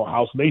scene called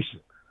House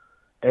Nation.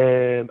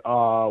 And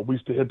we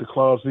used to hit the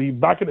clubs.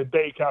 Back in the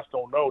day, cats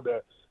don't know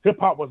that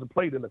hip-hop wasn't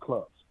played in the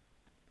clubs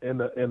in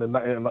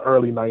the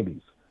early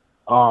 90s.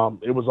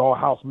 It was all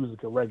house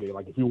music and reggae.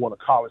 Like, if you want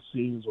to college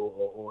scenes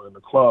or in the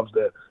clubs,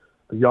 the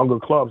younger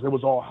clubs, it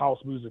was all house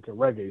music and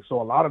reggae.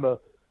 So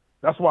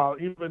that's why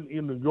even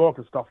in New York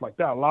and stuff like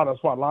that,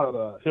 that's why a lot of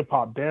the hip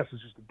hop dancers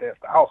used to dance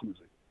to house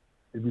music.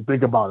 If you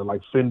think about it,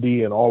 like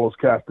Fendi and all those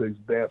cats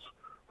that dance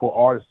for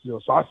artists,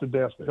 So I should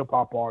dance for hip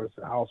hop artists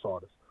and house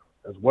artists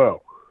as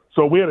well.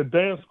 So we had a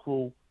dance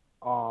crew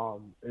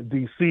in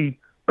DC,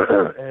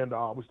 and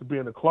we used to be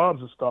in the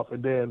clubs and stuff.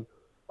 And then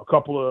a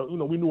couple of,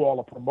 we knew all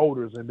the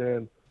promoters, and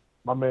then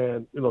my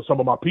man, some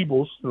of my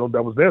peoples,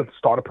 that was there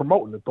started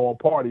promoting and throwing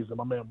parties. And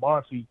my man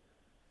Monty,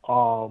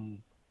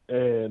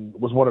 and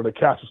was one of the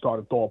cats who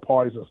started throwing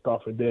parties and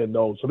stuff. And then,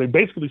 so they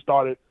basically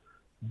started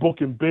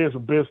booking Biz,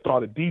 and Biz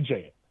started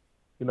DJing.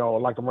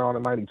 Like around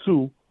in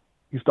 '92,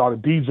 he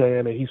started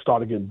DJing and he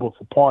started getting booked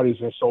for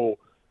parties. And so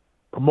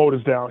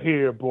promoters down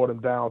here brought him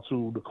down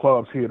to the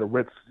clubs here, the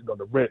Ritz,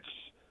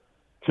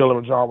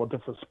 Kilimanjaro,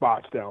 different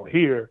spots down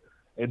here.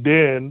 And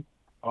then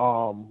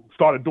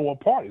started doing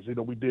parties.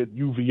 We did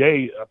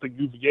UVA. I think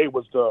UVA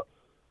was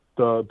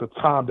the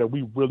time that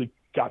we really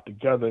got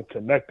together and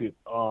connected.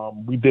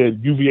 We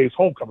did UVA's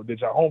homecoming, did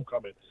your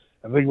homecoming.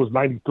 I think it was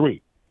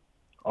 '93,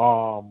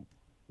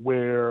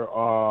 where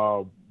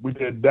we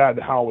did that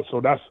at Howard.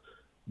 So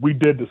we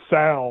did the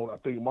sound. I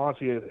think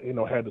Monty had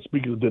the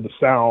speakers did the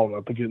sound. I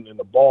think in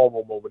the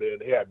ballroom over there,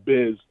 they had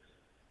Biz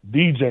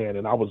DJing,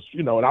 and I was,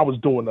 and I was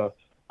doing I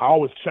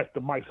always check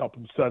the mics, help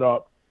him set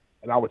up,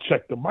 and I would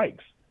check the mics.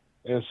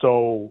 And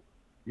so,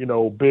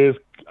 Biz,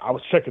 I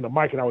was checking the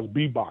mic and I was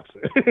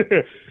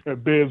beatboxing,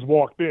 and Biz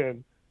walked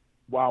in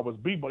while I was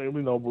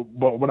beatboxing.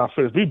 But when I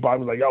finished beatboxing, I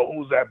was like, "Yo,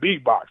 who's that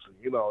beatboxing?"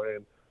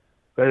 And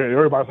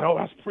everybody's like, "Oh,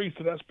 that's Priest.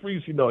 That's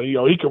Priest." He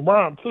can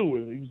rhyme too.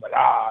 And he was like,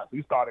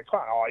 he started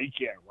crying. "Oh, he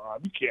can't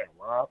rhyme. He can't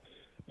rhyme."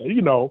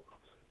 And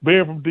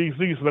being from DC,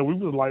 so we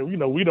was like, we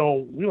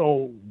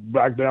don't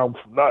back down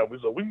from nothing.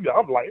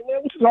 I'm like,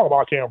 "Man, what you talking about?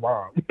 I can't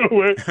rhyme."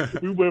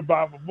 We went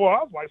by before.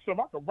 I was like, "Son,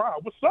 I can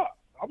rhyme. What's up?"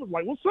 I was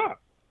like, "What's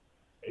up?"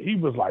 And he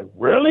was like,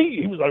 "Really?"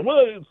 He was like,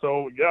 "What?"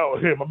 So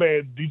my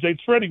man DJ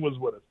Treddy was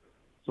with us.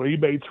 So he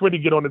made Treddy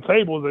get on the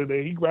tables, and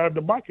then he grabbed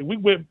the mic, and we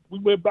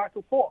went back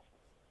and forth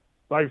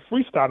like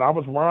freestyle. I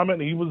was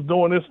rhyming, and he was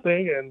doing this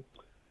thing, and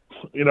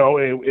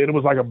and it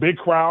was like a big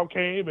crowd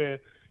came, and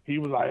he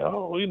was like,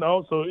 "Oh,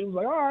 so he was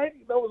like, all right,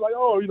 it was like,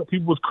 oh,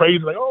 people was crazy,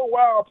 like, oh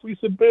wow,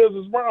 Police and Biz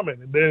is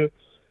rhyming, and then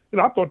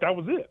I thought that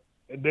was it,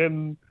 and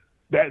then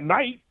that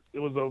night it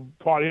was a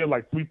party of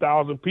like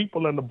 3,000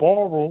 people in the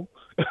ballroom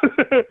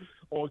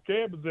on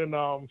campus,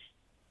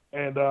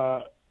 and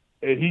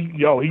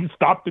he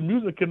stopped the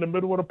music in the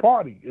middle of the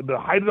party, in the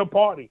height of the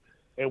party,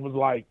 and was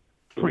like,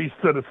 "Priest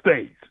to the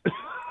stage."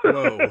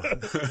 Whoa.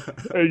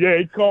 And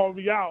he called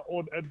me out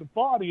at the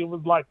party. It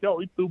was like,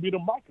 he threw me the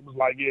mic. It was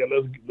like, "Yeah,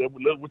 let's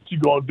what you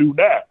gonna do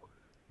now?"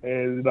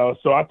 And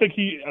so I think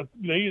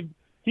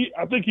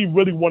I think he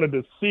really wanted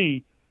to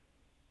see,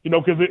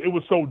 because it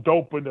was so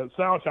dope in the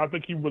sound check. I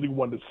think he really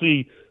wanted to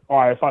see, all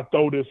right, if I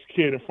throw this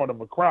kid in front of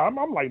a crowd,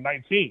 I'm like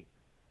 19.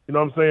 You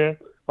know what I'm saying?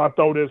 If I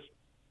throw this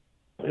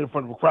in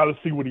front of a crowd,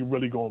 let's see what he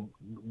really gonna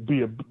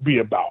be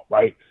about,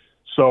 right?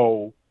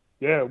 So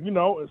so I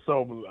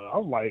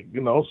was like,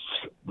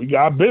 we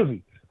got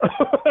busy.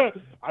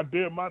 I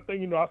did my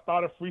thing, I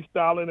started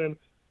freestyling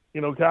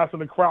and casting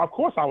the crowd. Of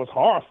course, I was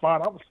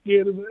horrified. I was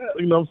scared as hell,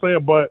 you know what I'm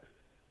saying? But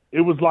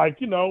it was like,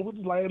 we was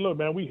like, "Hey, look,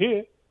 man, we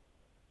here,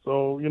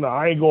 so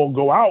I ain't gonna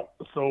go out.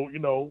 So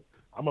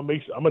I'm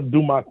gonna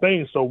do my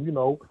thing." So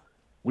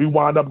we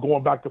wound up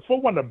going back and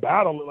forth. We wasn't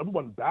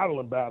battling,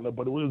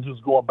 but it was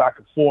just going back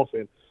and forth.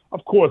 And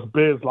of course,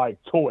 Biz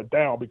like tore it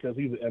down because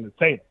he's an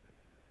entertainer.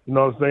 You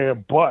know what I'm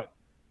saying? But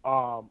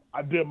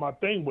I did my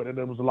thing with it.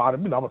 There was a lot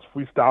of, I was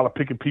freestyling,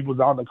 picking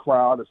people out in the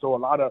crowd. And so a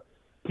lot of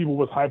people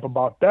was hype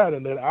about that.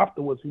 And then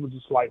afterwards, he was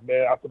just like,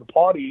 man, after the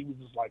party, he was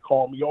just like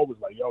calling me over. He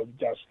was like, "Yo, you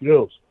got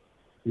skills."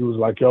 He was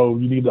like, "Yo,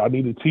 I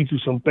need to teach you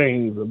some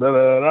things." And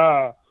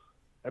da-da-da-da.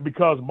 And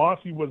because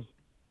Monty was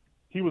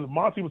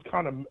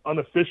kind of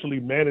unofficially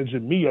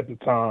managing me at the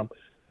time,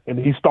 and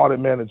he started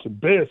managing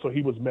Biz, so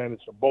he was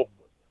managing both of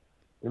us.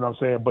 You know what I'm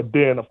saying? But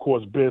then, of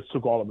course, Biz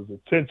took all of his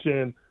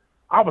attention.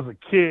 I was a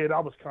kid. I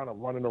was kind of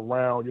running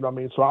around, you know what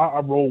I mean? So I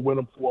rolled with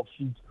him for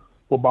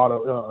about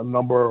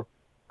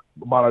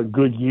about a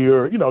good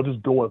year,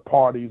 just doing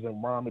parties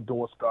and rhyming,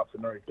 doing stuff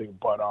and everything.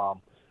 But, I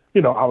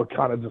would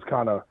kind of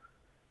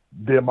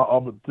did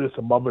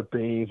some other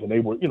things, and they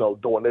were,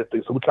 doing their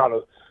thing. So we kind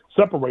of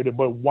separated.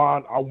 But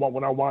when I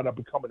wound up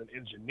becoming an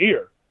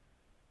engineer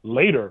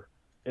later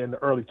in the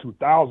early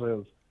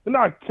 2000s, and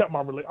I kept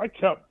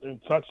in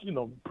touch,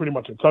 pretty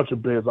much in touch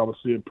with Biz. I would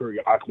see him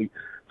periodically.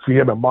 See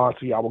him and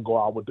Monty, I would go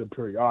out with them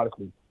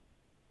periodically.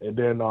 And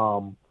then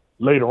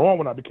later on,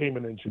 when I became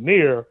an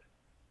engineer,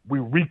 we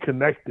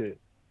reconnected,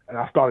 and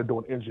I started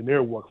doing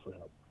engineer work for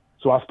him.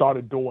 So I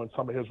started doing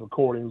some of his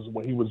recordings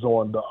when he was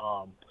on the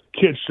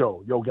kids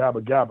show, Yo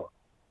Gabba Gabba.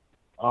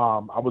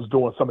 I was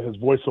doing some of his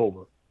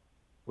voiceover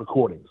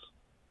recordings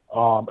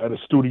at a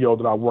studio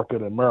that I worked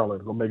at in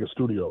Maryland, Omega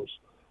Studios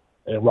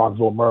in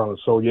Rockville, Maryland.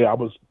 So I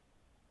was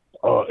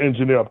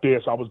engineer up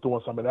there, so I was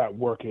doing some of that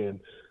work and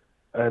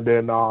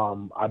then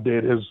I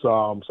did his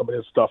some of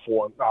his stuff he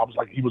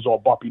was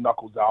on Bumpy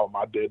Knuckles' album.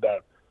 I did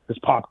that, his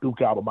Pop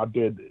Duke album. I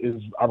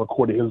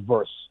recorded his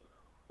verse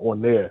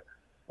on there.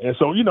 And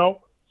so,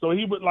 so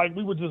he would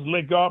we would just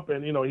link up,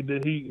 and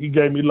he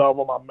gave me love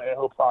on my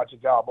Manhood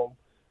Project album.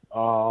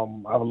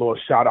 I have a little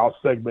shout out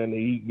segment,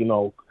 and he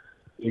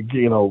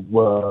gave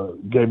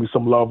me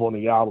some love on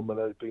the album and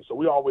everything. So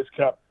we always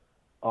kept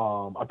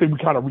I think we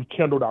kind of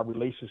rekindled our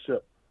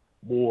relationship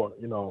more,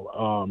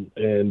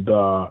 and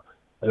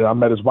I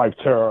met his wife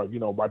Tara,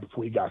 right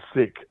before he got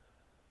sick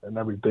and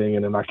everything,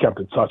 and then I kept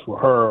in touch with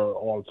her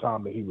all the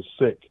time that he was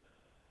sick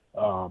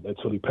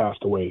until he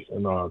passed away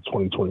in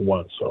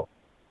 2021. So.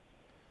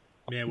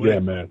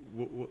 Man,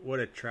 what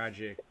a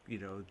tragic,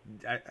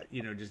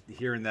 just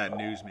hearing that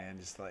news, man,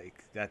 just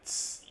like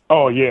that's.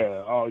 Oh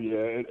yeah,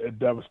 it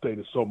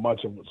devastated so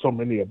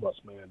many of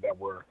us, man.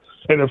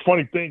 And the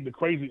funny thing, the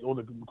crazy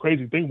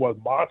thing was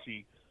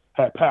Monty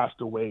had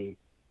passed away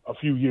a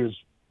few years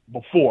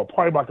before,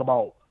 probably like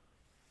about.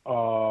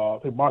 I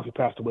think Monty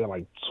passed away in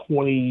like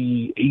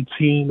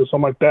 2018 or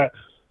something like that.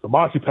 So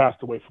Monty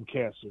passed away from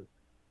cancer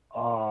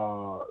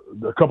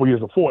a couple years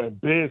before, and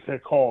Biz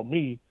had called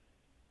me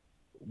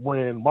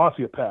when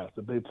Monty had passed,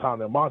 the big time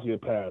that Monty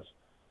had passed.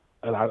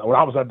 And when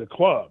I was at the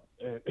club,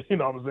 and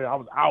I was there, I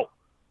was out,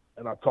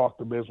 and I talked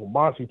to Biz when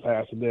Monty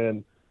passed, and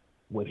then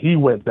when he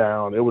went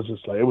down, it was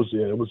just like it was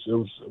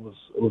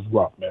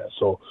rough, man.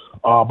 So,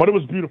 but it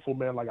was beautiful,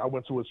 man. Like I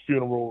went to his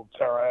funeral.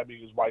 Tara had me,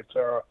 his wife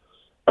Tara,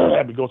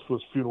 had me go to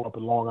his funeral up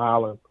in Long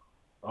Island,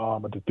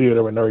 at the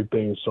theater and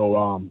everything.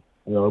 So,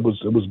 you know, it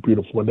was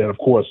beautiful. And then of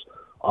course,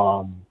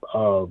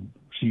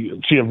 she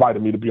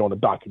invited me to be on the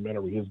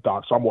documentary, his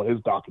doc. So I'm on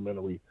his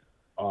documentary.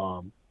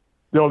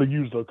 They only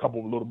used a couple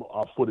of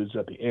little footage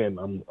at the end.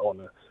 I'm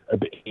at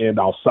the end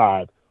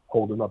outside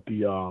holding up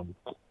the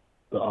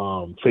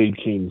Fade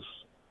King's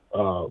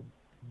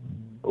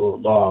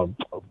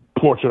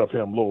portrait of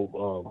him,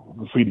 little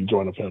graffiti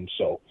joint of him.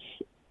 So,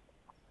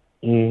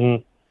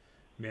 man,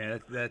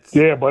 that's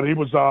yeah. But he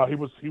was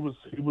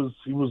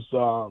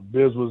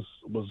Biz was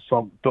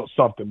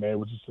something, man. It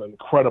was just an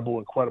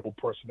incredible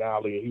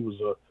personality. And he was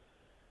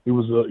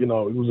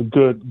a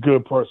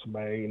good person,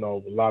 man. You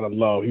know, a lot of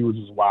love. He was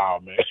just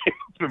wild, man.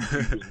 He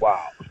was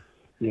wild,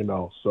 you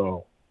know.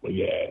 So, but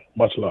yeah,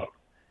 much love.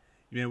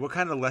 Man, what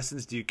kind of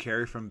lessons do you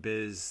carry from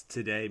Biz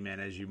today, man,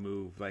 as you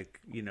move,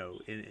 like, you know,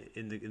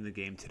 in the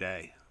game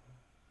today?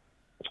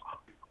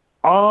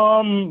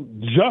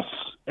 Just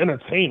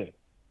entertaining.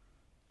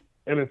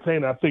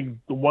 I think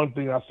the one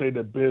thing I say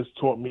that Biz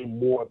taught me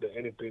more than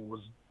anything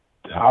was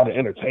how to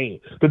entertain.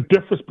 The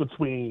difference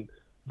between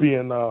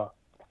being a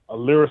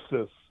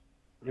lyricist,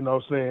 you know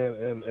what I'm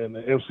saying, and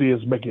the MC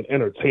is making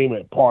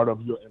entertainment part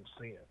of your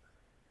MCing.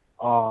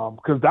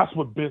 Because that's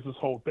what Biz's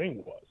whole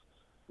thing was.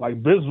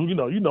 Like Biz, you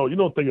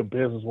don't think of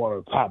Biz as one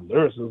of the top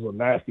lyricists or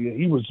nasty.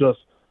 He was just,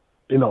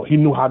 you know, he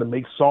knew how to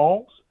make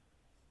songs.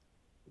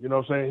 You know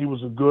what I'm saying? He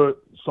was a good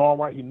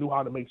songwriter. He knew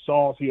how to make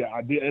songs. He had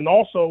ideas. And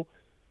also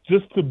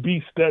just to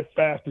be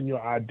steadfast in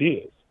your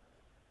ideas.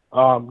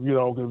 You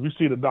know, because we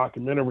see the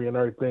documentary and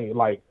everything,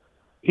 like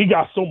he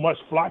got so much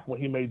flack when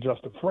he made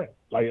Just a Friend.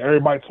 Like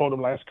everybody told him,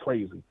 like, that's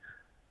crazy.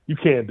 You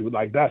can't do it.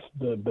 Like that's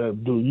the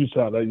dude. You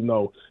said that, you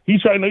know. He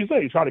tried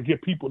to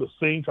get people to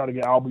sing, try to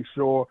get I'll Be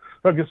Sure,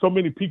 try to get so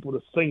many people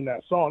to sing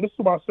that song. This is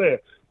what I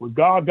said. What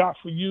God got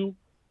for you,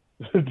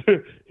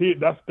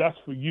 that's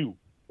for you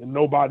and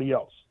nobody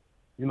else.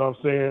 You know what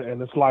I'm saying?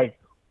 And it's like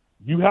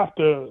you have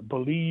to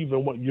believe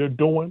in what you're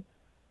doing,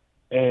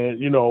 and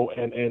you know,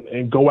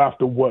 and go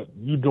after what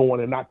you're doing,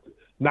 and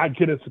not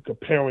get into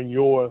comparing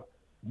your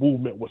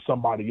movement with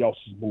somebody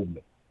else's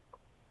movement.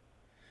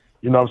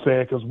 You know what I'm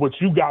saying? Because what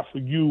you got for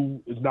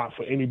you is not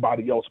for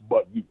anybody else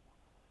but you.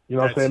 You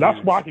know what I'm saying? That's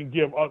why I can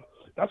give.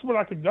 That's why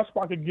I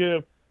can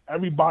give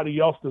everybody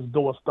else that's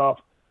doing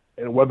stuff,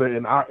 and whether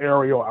in our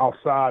area or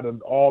outside,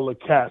 and all the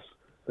cats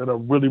that are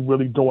really,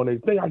 really doing their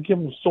thing, I give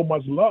them so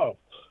much love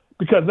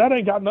because that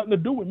ain't got nothing to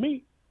do with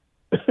me.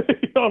 You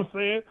know what I'm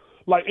saying?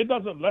 Like it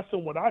doesn't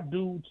lessen what I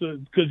do because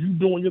you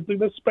doing your thing.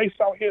 There's space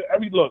out here.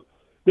 Look,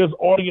 there's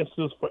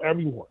audiences for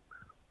everyone.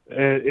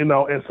 And, you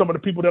know, and some of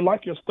the people that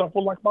like your stuff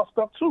will like my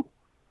stuff too.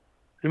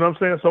 You know what I'm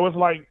saying? So it's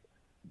like,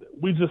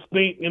 we just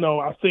think, you know,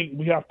 I think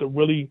we have to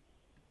really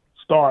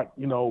start,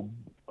 you know,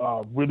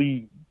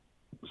 really,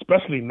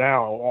 especially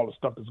now, all the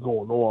stuff that's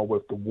going on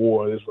with the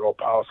war, Israel,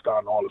 Palestine,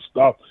 and all this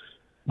stuff.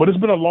 But it's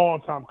been a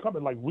long time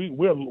coming. Like we've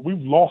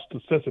lost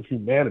the sense of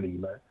humanity,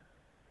 man.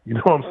 You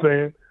know what I'm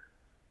saying?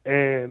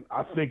 And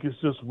I think it's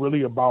just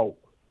really about,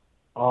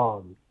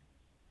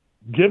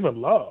 giving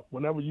love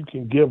whenever you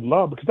can give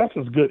love, because that's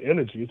just good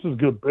energy. It's just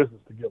good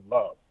business to give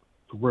love,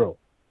 for real.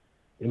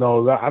 You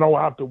know, I don't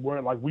have to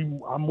worry. Like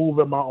I move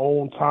at my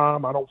own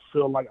time. I don't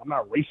feel like I'm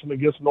not racing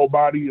against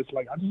nobody. It's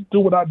like I just do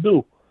what I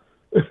do.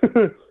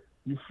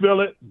 You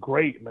feel it,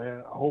 great, man.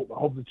 I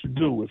hope that you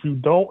do. If you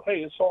don't, hey,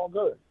 it's all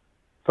good.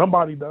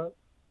 Somebody does.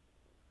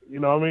 You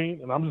know what I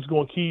mean? And I'm just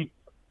gonna keep.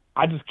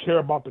 I just care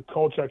about the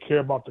culture. I care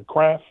about the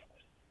craft,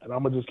 and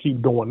I'm gonna just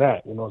keep doing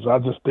that. You know, so I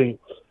just think.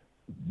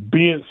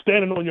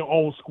 Standing on your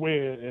own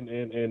square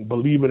and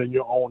believing in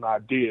your own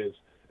ideas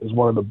is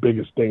one of the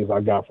biggest things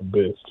I got from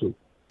Biz too.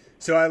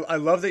 So I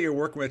love that you're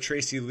working with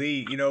Tracy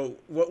Lee. You know,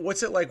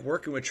 what's it like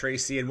working with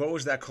Tracy, and what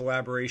was that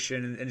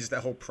collaboration and just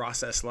that whole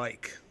process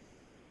like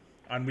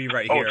on We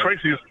Right Here?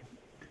 Tracy's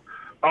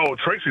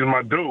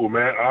my dude,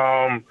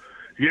 man.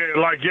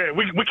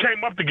 We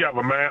came up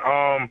together,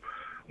 man.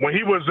 When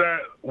he was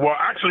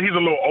actually he's a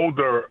little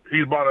older.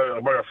 He's about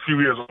a few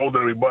years older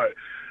than me, but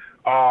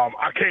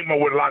I came up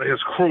with a lot of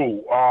his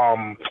crew,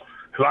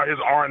 a lot of his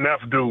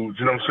R&F dudes,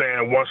 you know what I'm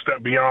saying? One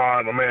Step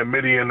Beyond, my man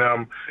Mitty and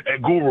them,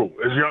 and Guru,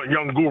 is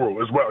young Guru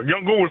as well.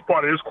 Young Guru was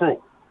part of his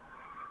crew.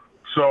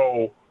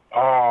 So,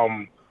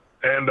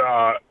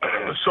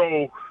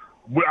 so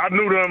I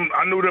knew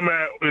them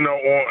at, you know,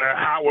 at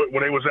Howard,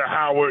 when they was at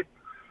Howard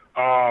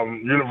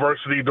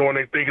University doing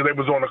their thing, 'cause they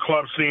was on the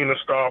club scene and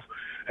stuff.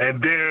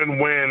 And then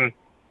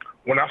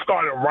when I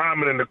started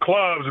rhyming in the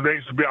clubs, and they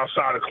used to be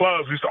outside the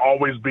clubs, we used to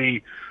always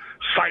be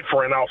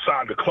ciphering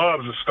outside the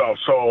clubs and stuff.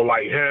 So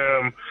like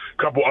him,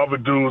 a couple other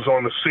dudes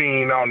on the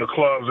scene out in the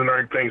clubs and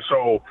everything.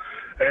 So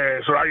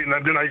then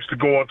I used to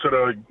go into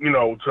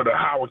the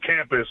Howard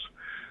campus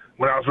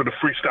when I was with the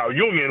Freestyle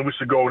Union. We used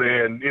to go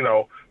there and, you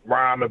know,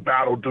 rhyme and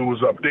battle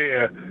dudes up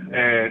there,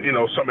 and, you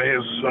know, some of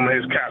his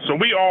cats. So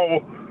we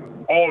all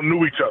all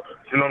knew each other.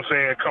 You know what I'm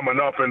saying? Coming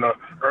up in the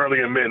early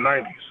and mid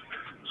 '90s.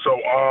 So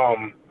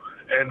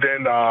and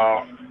then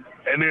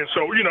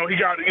so he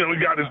got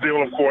his deal,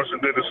 of course,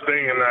 and did his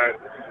thing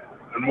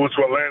and moved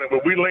to Atlanta.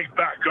 But we linked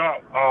back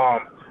up.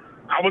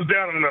 I was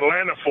down in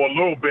Atlanta for a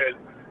little bit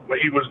when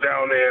he was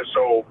down there,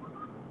 so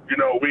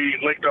we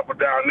linked up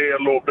down there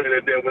a little bit,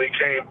 and then when he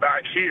came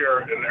back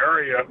here in the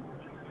area,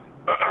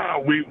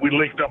 we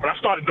linked up, and I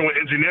started doing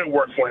engineer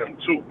work for him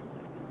too.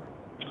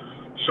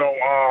 So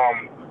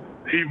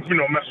he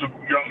messed with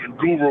young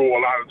Guru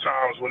a lot of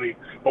times when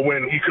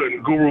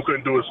Guru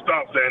couldn't do his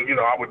stuff, then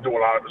I would do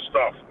a lot of his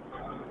stuff,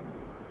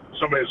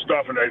 some of his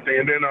stuff and everything.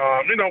 And then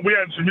we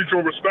had some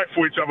mutual respect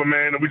for each other,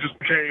 man, and we just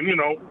became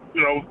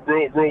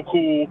real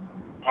cool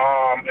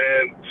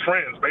and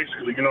friends,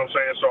 basically. You know what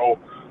I'm saying? So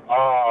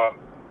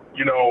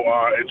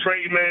and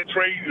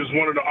Trey is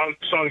one of the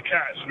unsung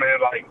cats, man.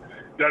 Like,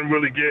 doesn't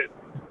really get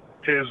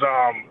his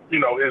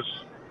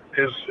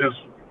his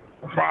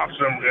props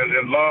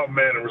and love,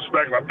 man, and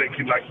respect. I think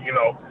he like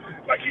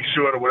he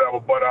should or whatever.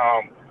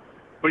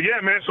 But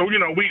yeah, man. So we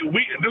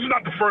this is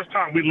not the first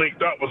time we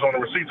linked up. Was on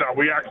the receipt time.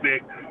 We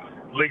actually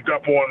linked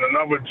up on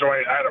another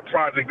joint. I had a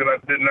project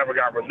that never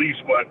got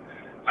released, but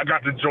I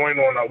got to join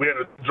on. We had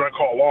a joint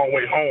called Long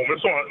Way Home.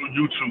 It's on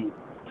YouTube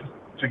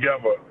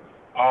together.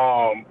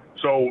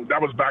 So that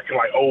was back in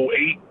like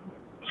 '08,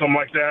 something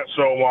like that.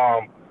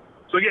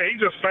 So yeah, he's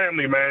just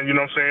family, man. You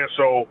know what I'm saying?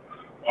 So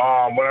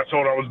when I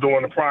told him I was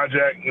doing the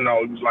project, he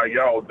was like,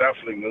 yo,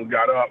 definitely. We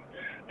got up,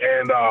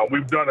 and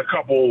we've done a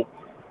couple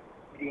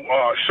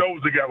shows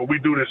together. We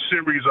do this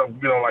series of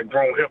like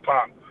grown hip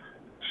hop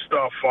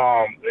stuff,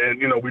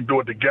 and we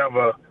do it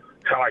together,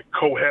 kind of like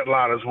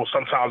co-headliners. Well,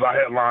 sometimes I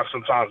headline,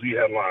 sometimes he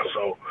headline.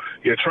 So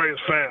yeah, Trey is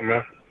fan,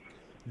 man.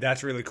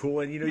 That's really cool.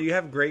 And, you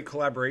have great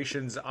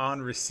collaborations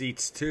on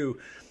Receipts, too.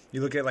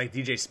 You look at, like,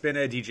 DJ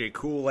Spinna, DJ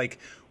Cool. Like,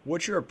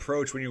 what's your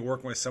approach when you're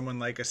working with someone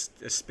like a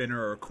Spinna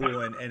or a Cool?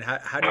 And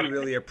how do you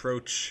really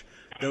approach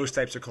those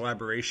types of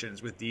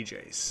collaborations with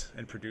DJs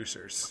and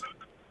producers?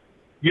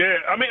 Yeah,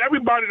 I mean,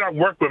 everybody that I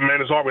work with, man,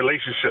 is all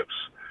relationships.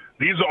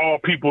 These are all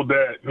people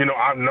that,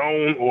 I've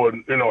known or,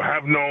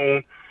 have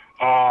known.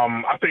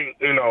 I think,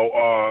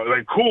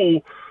 like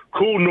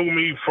Cool knew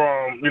me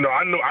from,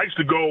 I used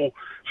to go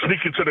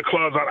sneaking to the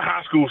clubs out of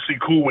high school to see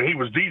Cool when he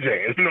was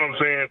DJing, you know what I'm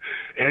saying?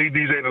 And he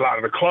DJed a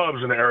lot of the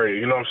clubs in the area,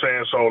 you know what I'm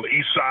saying? So the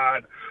East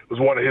Side was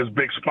one of his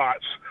big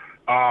spots.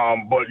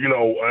 But,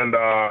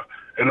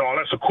 and all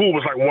that. So Cool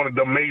was like one of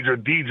the major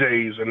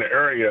DJs in the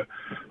area,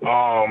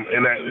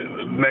 in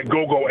that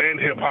go-go and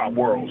hip-hop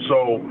world.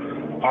 So,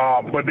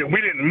 but then we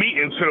didn't meet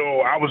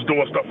until I was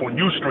doing stuff on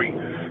U Street,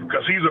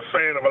 because he's a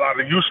fan of a lot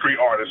of U Street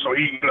artists. So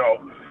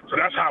so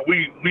that's how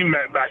we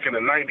met back in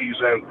the 90s,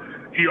 and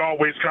he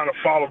always kind of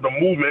followed the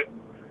movement,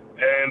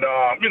 and,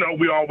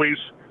 we always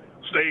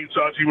stayed in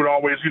touch. He would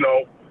always,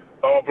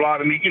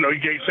 blah, and he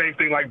gave same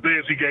thing like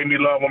this. He gave me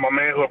love on my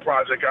Manhood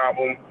Project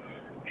album.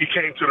 He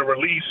came to the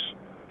release.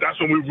 That's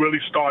when we really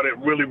started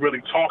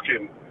really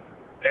talking,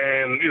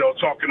 and,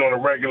 talking on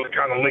a regular,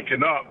 kind of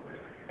linking up.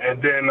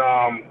 And then,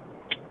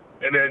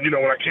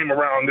 when I came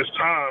around this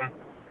time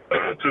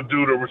to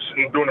doing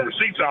the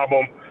Receipts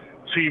album,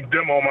 Team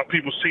Demo, my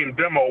people's Team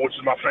Demo, which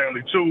is my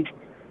family too,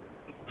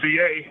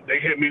 VA, they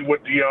hit me with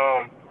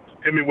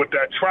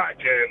that track,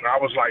 and I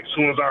was like, as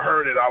soon as I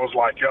heard it, I was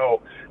like,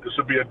 yo, this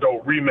would be a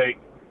dope remake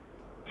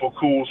for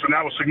Cool. So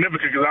that was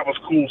significant because that was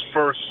Cool's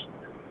first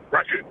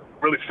record,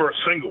 really first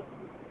single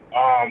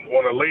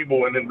on a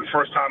label, and then the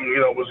first time he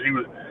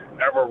was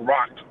ever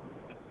rocked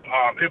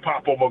hip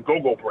hop over a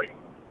go-go break.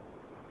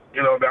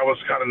 That was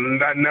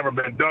that never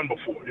been done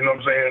before. You know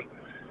what I'm saying?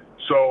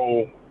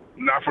 So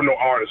not for no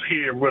artists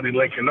here really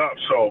linking up.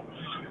 So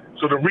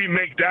to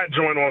remake that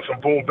joint on some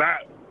boom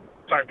bap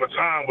type of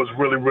time was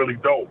really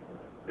dope.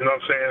 You know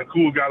what I'm saying?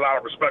 Cool got a lot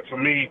of respect for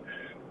me.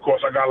 Of course,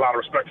 I got a lot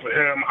of respect for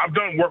him. I've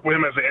done work with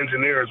him as an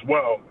engineer as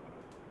well.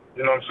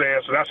 You know what I'm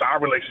saying? So that's our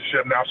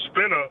relationship. Now,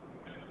 Spinna,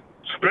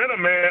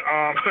 man,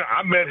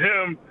 I met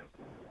him,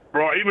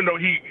 bro, even though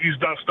he's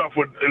done stuff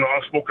with,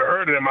 Unspoken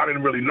Heard of him, I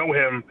didn't really know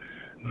him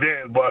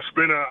then. But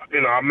Spinna,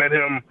 I met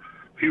him.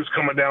 He was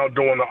coming down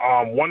doing the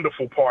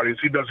Wonderful parties.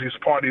 He does these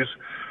parties,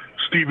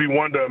 Stevie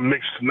Wonder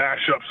mixed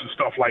mashups and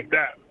stuff like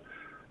that.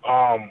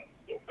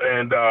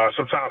 And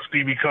sometimes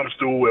Stevie comes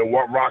through and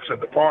rocks at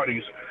the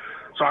parties.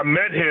 So I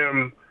met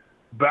him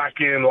back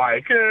in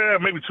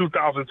maybe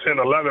 2010,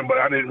 11, but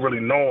I didn't really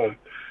know him.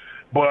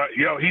 But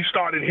he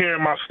started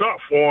hearing my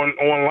stuff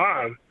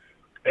online,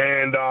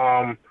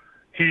 and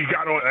he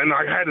got on, and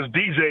I had his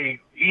DJ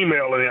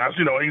email, and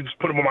he just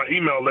put him on my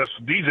email list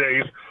of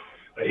DJs.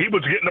 And he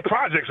was getting the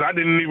projects. I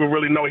didn't even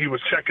really know he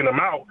was checking them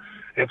out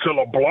until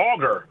a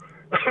blogger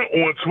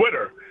on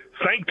Twitter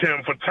thanked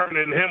him for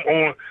turning him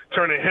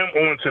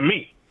on to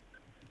me.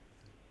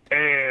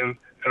 And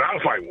I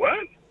was like,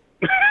 what?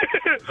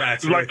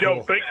 That's like, really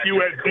yo, thank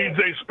you at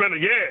DJ Spinna,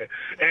 yeah.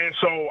 And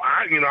so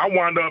I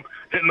wound up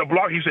hitting the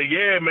blog. He said,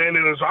 yeah, man.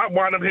 And so I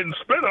wound up hitting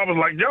Spinna. I was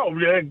like,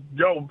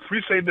 yo,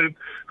 appreciate the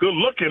good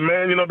looking,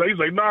 man. He's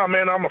like, nah,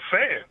 man, I'm a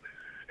fan.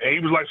 And he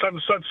was like, such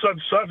and such, such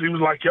and such. He was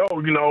like, yo,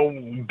 you know,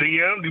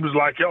 DM'd. He was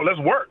like, yo, let's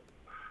work.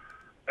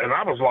 And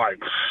I was like,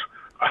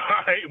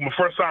 the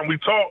first time we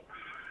talked,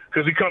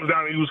 because he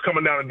was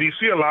coming down to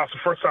D.C. a lot. So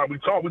the first time we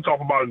talked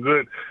about a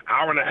good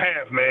hour and a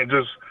half, man,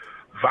 just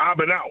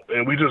vibing out.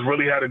 And we just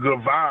really had a good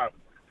vibe.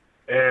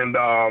 And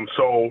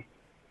so,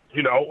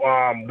 you know,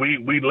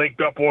 we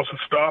linked up on some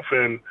stuff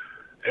and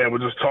we're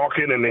just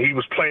talking. And he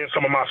was playing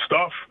some of my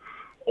stuff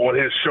on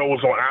his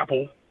shows on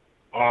Apple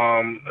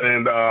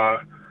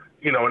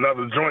you know, and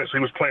other joints. He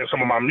was playing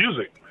some of my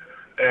music.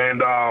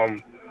 And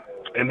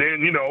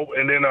then, you know,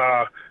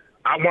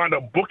 I wound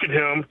up booking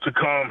him to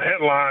come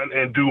headline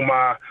and do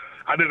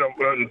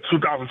in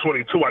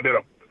 2022, I did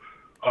a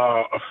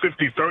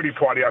 50-30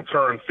 party. I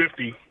turned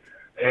 50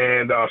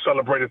 and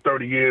celebrated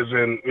 30 years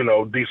in, you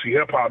know, DC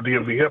hip-hop,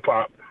 DMV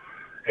hip-hop.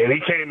 And he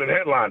came and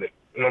headlined it.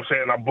 You know what I'm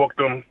saying? I booked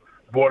him,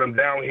 brought him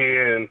down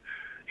here, and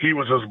he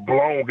was just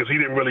blown because he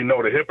didn't really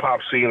know the hip-hop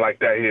scene like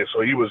that here.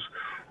 So he was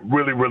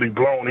really, really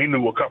blown. He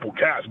knew a couple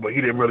cats, but he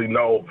didn't really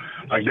know,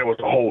 like, there was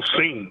a whole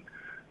scene.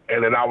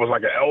 And then I was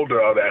like an elder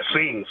of that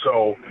scene.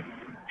 So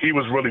he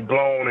was really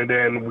blown. And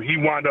then we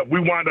wound up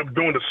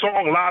doing the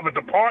song live at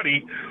the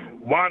party,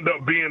 wound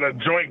up being a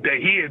joint that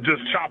he had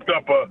just chopped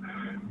up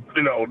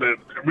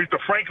Aretha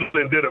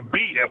Franklin did a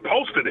beat and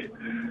posted it.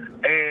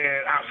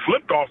 And I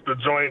flipped off the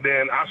joint.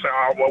 Then I said,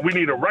 oh, well, we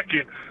need a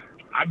record.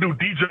 I do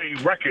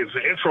DJ records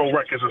and intro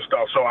records and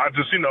stuff. So I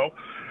just, you know,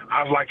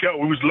 I was like, yo,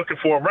 we was looking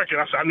for a record.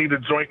 I said, I need a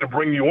joint to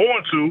bring you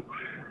on to.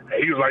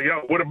 And he was like,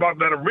 yo, what about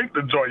that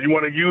Aretha joint? You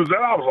want to use that?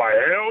 I was like,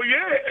 hell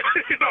yeah.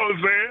 You know what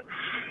I'm saying?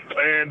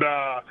 And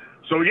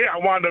so, yeah, I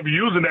wound up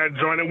using that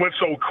joint. It went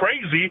so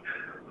crazy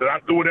that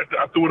I threw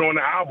it on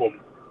the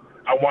album.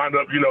 I wound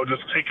up, you know,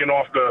 just taking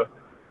off the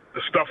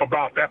stuff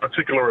about that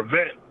particular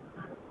event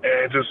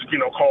and just, you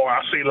know,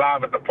 I say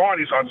live at the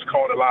party, so I just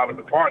called it Live at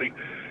the Party.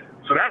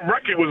 So that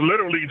record was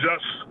literally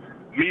just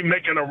me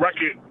making a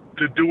record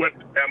to do it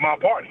at my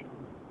party.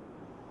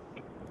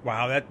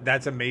 Wow,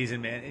 that's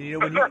amazing, man. And you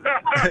know,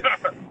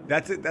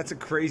 that's a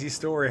crazy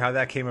story how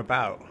that came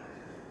about.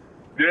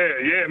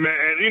 Yeah, man.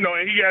 And you know,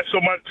 and he had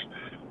so much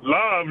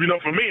love, you know,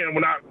 for me. And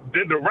when I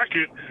did the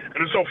record, and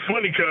it's so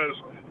funny because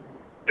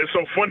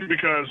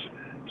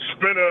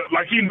Spinner,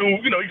 like, he knew,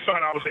 you know, he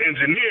thought I was an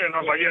engineer, and I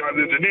was like, yeah, I'm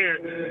an engineer.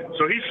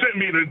 So he sent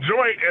me the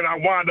joint, and I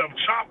wound up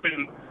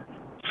chopping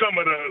some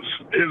of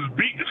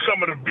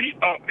the beat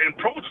up in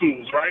Pro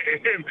Tools, right?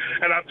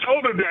 And I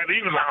told him that, and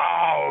he was like,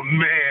 oh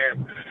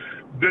man.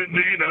 Then,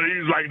 you know,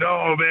 he was like,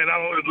 no, man, I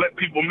don't let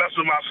people mess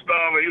with my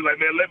stuff. And he was like,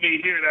 man, let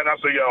me hear that. I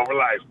said, yo,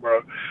 relax,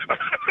 bro.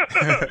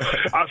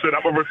 I said,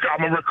 I'm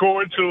gonna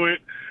record to it,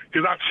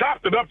 because I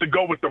chopped it up to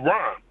go with the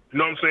rhyme. You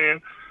know what I'm saying?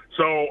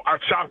 So I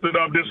chopped it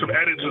up, did some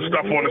edits and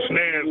stuff on the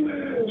snares.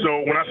 So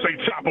when I say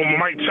chop them, I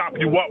might chop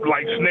you up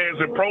like snares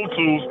in Pro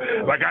Tools,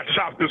 like I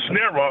chopped the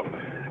snare up.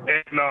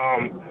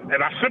 And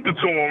I sent it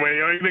to him, man.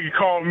 You know, he nigga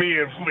called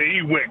me and he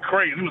went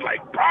crazy. He was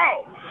like,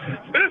 bro,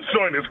 this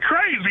joint is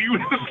crazy. He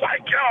was just like,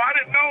 yo, I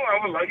didn't know. I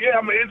was like, yeah,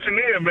 I'm an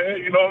engineer, man.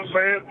 You know what I'm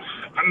saying?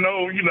 I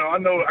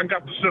know I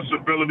got the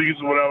sensibilities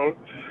or whatever.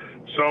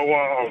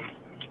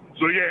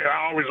 So yeah,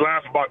 I always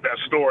laugh about that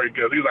story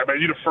because he's like,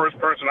 man, you're the first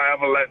person I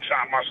ever let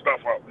chop my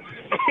stuff up.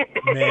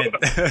 Man,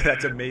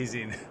 that's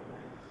amazing.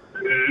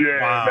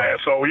 Yeah, wow. Man.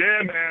 So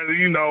yeah, man,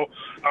 you know,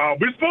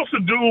 we're supposed to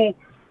do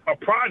a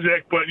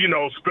project, but you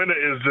know, Spinner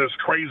is just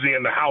crazy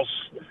in the house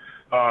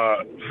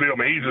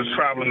filming. He's just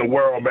traveling the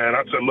world, man.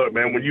 I said, look,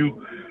 man, when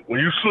you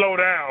slow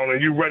down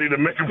and you're ready to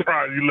make a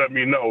project, you let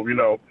me know, you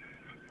know.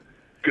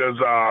 Because,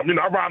 you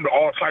know, I rhyme to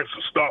all types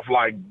of stuff,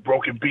 like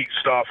broken beat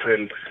stuff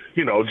and,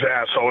 you know,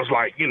 jazz. So it's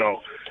like, you know,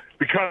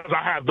 because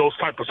I have those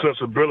type of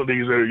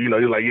sensibilities, you know,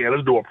 you're like, yeah,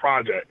 let's do a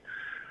project.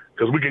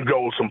 Because we can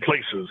go some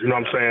places, you know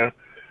what I'm saying?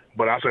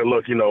 But I said,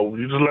 look, you know,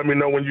 you just let me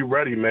know when you're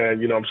ready, man,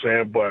 you know what I'm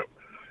saying? But,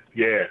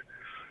 yeah.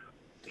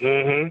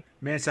 Mm-hmm.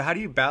 Man, so how do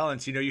you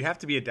balance, you know, you have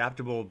to be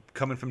adaptable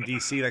coming from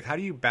DC. Like, how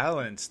do you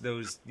balance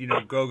those, you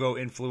know, go-go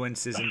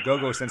influences and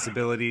go-go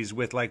sensibilities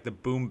with, like, the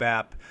boom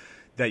bap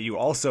that you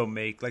also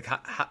make? Like,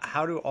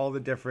 how do all the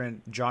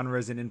different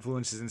genres and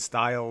influences and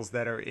styles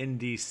that are in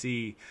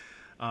DC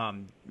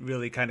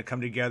really kind of come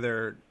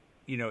together,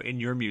 you know, in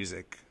your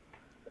music?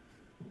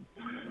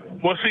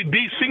 Well, see,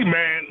 DC,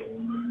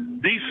 man,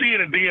 DC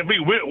and the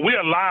DMV, we're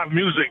a live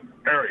music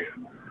area.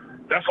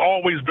 That's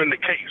always been the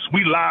case.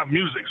 We live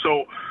music.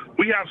 So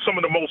we have some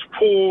of the most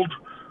pulled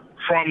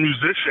from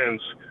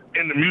musicians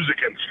in the music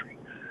industry.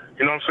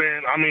 You know what I'm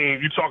saying? I mean,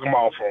 you're talking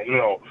about from, you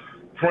know,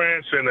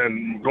 Prince and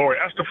then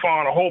Gloria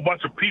Estefan, a whole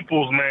bunch of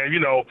peoples, man,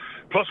 you know,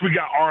 plus we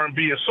got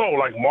R&B and soul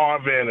like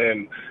Marvin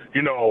and,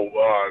 you know,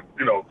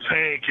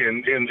 Tank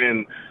and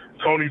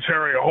Tony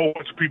Terry, a whole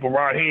bunch of people,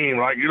 Raheem,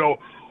 like, you know,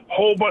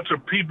 whole bunch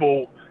of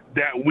people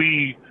that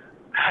we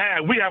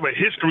have a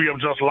history of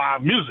just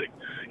live music.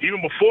 Even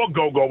before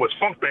go-go was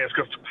funk bands,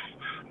 because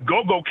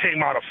go-go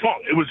came out of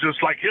funk. It was just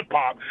like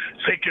hip-hop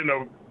taking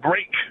a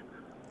break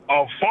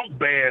of funk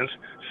bands,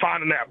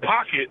 finding that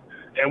pocket,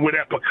 and with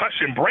that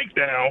percussion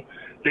breakdown,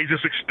 they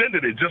just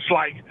extended it. Just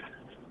like,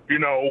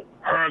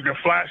 Herg and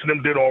Flash and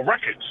them did on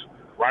records,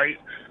 right?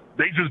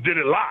 They just did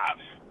it live.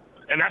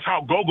 And that's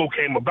how go-go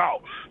came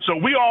about. So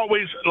we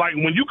always, like,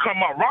 when you come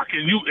out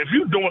rocking, if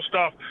you doing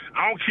stuff,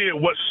 I don't care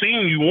what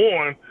scene you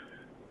on,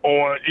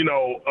 or,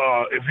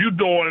 if you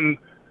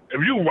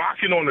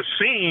rocking on the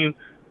scene,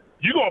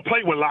 you're going to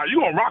play with live,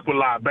 you're going to rock with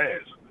live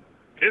bands.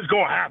 It's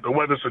going to happen,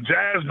 whether it's a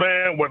jazz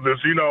band, whether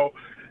it's,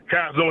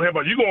 cats don't hip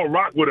hop, you're going to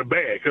rock with a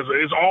band, because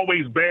it's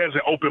always bands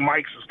and open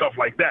mics and stuff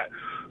like that.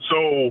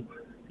 So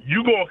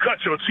you're going to cut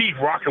your teeth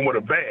rocking with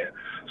a band.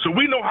 So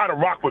we know how to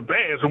rock with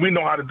bands, and we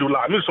know how to do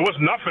live music. So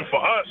it's nothing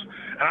for us,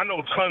 and I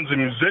know tons of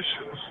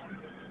musicians.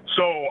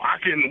 So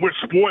we're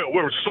spoiled.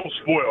 We're so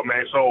spoiled,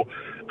 man. So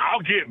I'll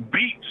get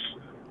beats,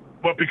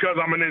 but because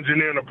I'm an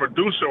engineer and a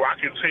producer, I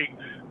can take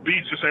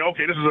beats and say,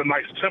 okay, this is a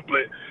nice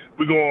template.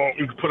 You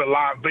can put a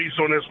live bass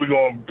on this. We're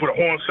going to put a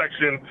horn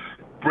section,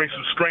 bring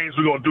some strings.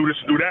 We're going to do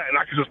this, do that. And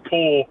I can just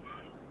pull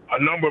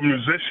a number of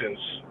musicians.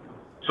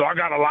 So I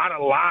got a lot of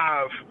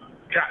live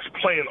cats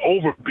playing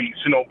over beats,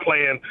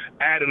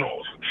 adding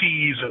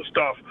keys and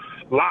stuff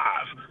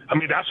live. I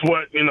mean, that's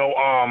what,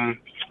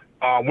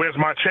 Where's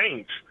My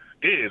Change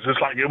is. It's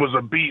like it was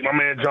a beat. My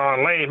man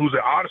John Lane, who's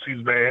at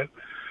Odyssey's band,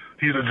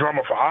 he's a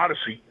drummer for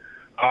Odyssey.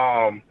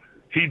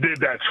 He did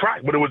that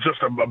track, but it was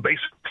just a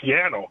basic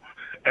piano.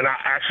 And I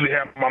actually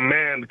have my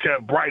man,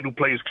 Kev Bright, who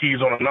plays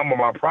keys on a number of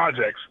my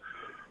projects,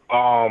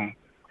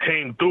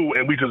 came through,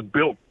 and we just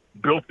built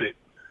it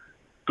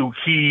through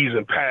keys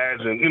and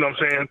pads and,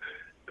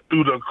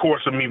 through the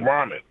course of me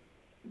rhyming.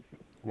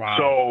 Wow.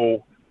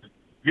 So,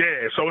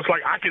 yeah, so it's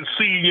like I can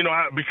see,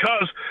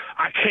 because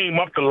I came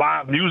up to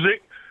live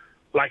music,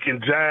 like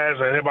in jazz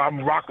and hip hop,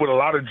 I rock with a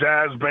lot of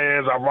jazz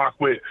bands. I rock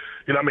with,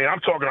 I'm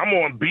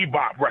on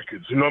bebop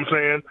records, you know what I'm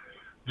saying?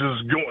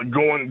 Just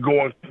going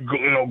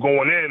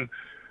in.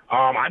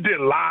 I did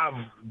live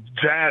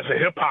jazz and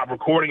hip hop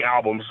recording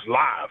albums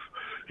live,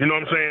 you know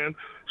what I'm saying?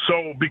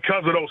 So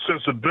because of those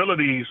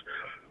sensibilities,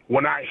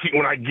 when I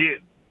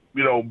get,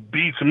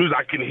 beats and music,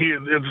 I can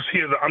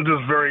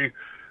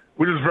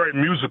we're just very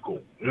musical,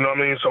 you know what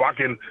I mean? So I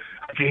can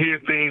hear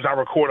things. I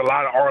record a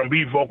lot of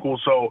R&B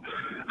vocals, so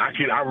I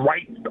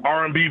write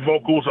R&B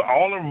vocals.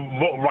 All of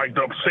like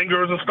the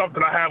singers and stuff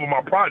that I have on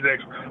my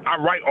projects, I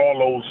write all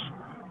those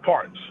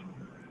parts.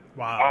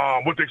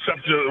 Wow. With the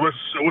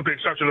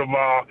exception of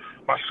my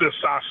sis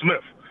Cy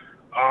Smith,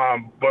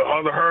 but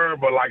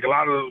like a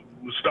lot of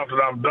the stuff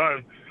that I've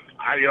done,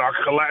 I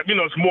collab.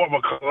 It's more of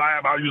a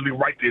collab. I usually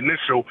write the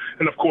initial,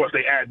 and of course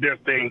they add their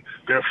thing,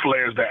 their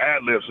flares, their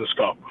ad libs and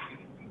stuff.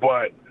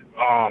 But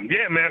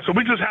yeah, man. So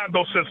we just have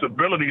those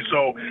sensibilities.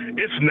 So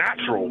it's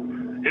natural.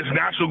 It's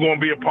natural going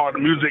to be a part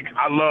of the music.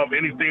 I love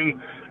anything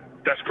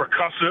that's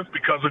percussive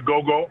because of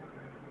go-go.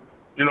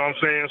 You know what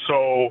I'm saying?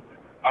 So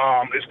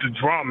it's the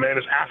drum, man.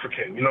 It's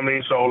African. You know what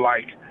I mean? So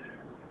like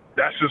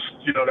that's just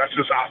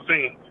our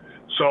thing.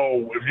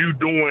 So if you're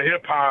doing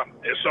hip hop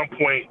at some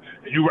point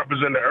and you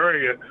represent the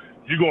area,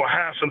 you're gonna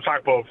have some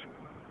type of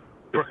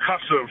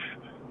percussive,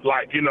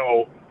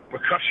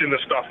 percussion and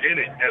stuff in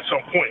it at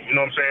some point. You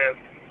know what I'm saying?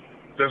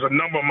 There's a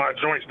number of my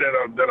joints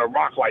that are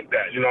rock like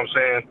that. You know what I'm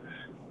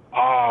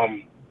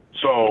saying?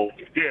 So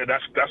yeah,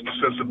 that's the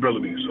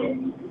sensibility. So.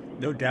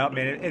 No doubt,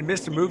 man. And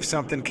Mr. Move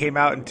Something came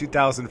out in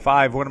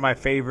 2005, one of my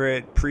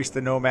favorite Priest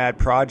the Nomad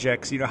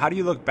projects. How do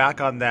you look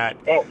back on that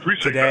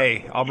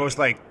today?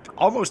 That.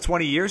 Almost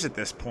 20 years at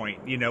this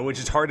point, which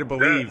is hard to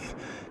believe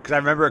because I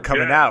remember it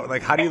coming out.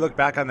 Like, how do you look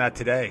back on that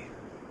today?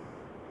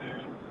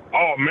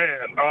 Oh,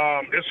 man,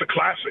 it's a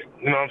classic.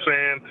 You know what I'm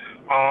saying?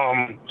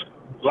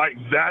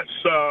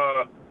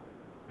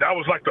 That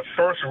was like the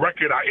first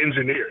record I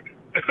engineered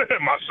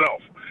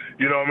myself.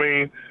 You know what I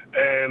mean?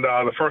 And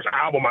the first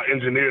album I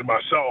engineered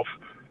myself.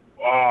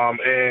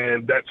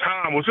 And that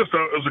time was it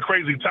was a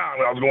crazy time.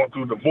 I was going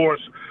through a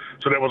divorce,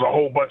 so there was a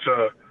whole bunch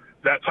of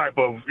that type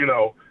of,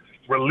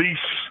 release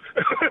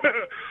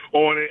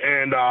on it.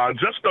 And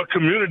just the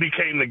community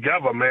came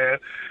together, man.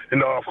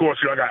 And, of course,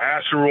 I got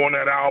Asher on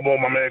that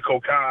album, my man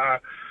Kokai,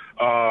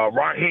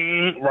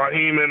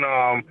 Raheem and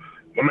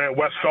my man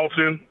Wes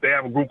Felton. They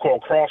have a group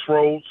called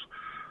Crossroads.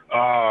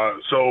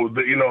 So,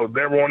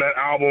 they're on that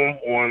album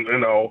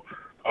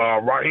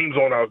Raheem's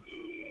on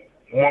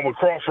one with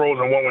Crossroads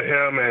and one with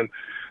him and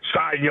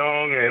Cy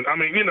Young. And I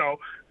mean,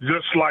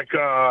 just like,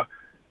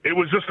 it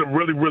was just a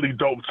really, really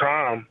dope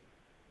time.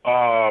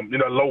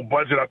 Low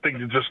budget. I think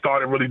they just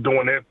started really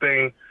doing their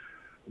thing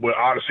with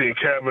Odyssey and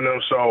Kevin and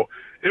them. So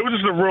it was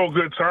just a real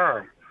good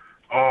time.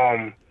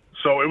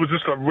 So it was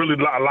just a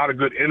lot of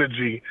good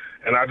energy.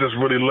 And I just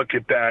really look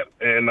at that.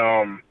 And,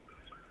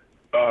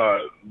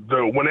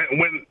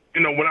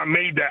 when I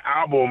made that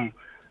album,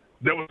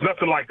 there was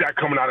nothing like that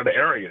coming out of the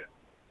area,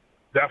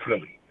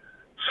 definitely.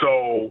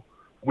 So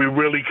we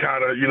really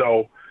kind of,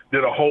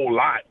 did a whole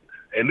lot.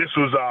 And this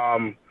was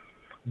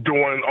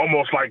during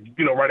almost like,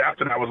 right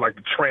after that was like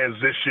the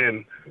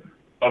transition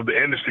of the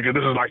industry. Because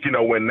this is like,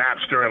 when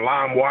Napster and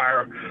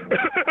LimeWire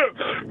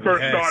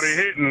first started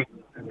hitting,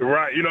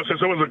 right? So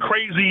it was a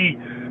crazy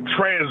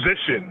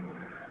transition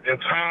in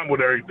time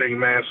with everything,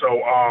 man.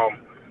 So,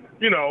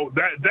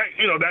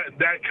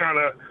 that kind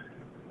of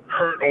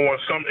hurt on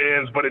some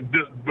ends, but it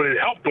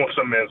helped on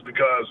some ends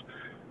because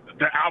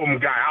the album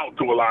got out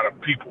to a lot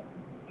of people.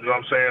 You know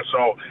what I'm saying?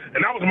 So,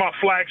 and that was my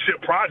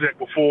flagship project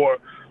before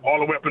all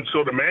the way up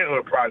until the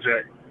Manhood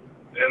project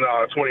in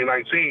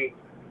 2019.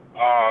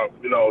 I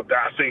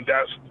think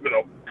that's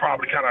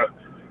probably kind of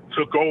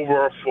took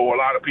over for a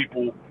lot of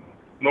people.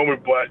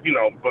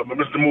 But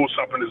Mr. Move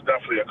Something is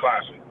definitely a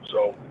classic.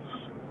 So.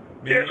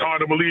 Yeah, it's hard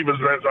to believe it's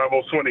been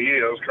almost 20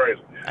 years. It's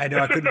crazy. I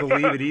know. I couldn't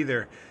believe it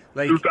either.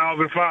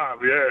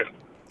 2005, yeah.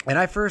 And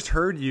I first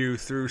heard you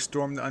through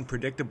Storm the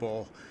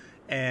Unpredictable,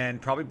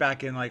 and probably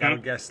back in, I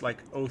would guess,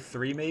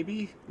 03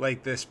 maybe?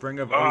 Like the spring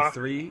of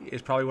 03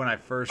 is probably when I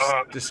first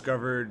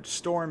discovered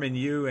Storm and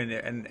you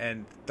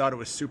and thought it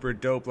was super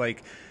dope.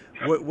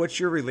 What's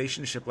your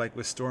relationship like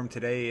with Storm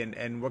today,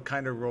 and what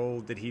kind of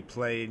role did he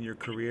play in your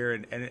career,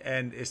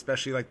 and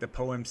especially the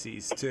Poem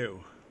Cs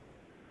too?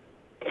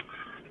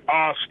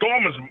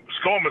 Storm is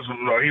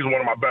he's one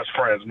of my best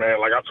friends,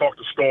 man. I talked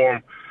to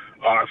Storm.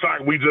 In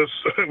fact, we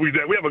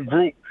have a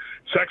group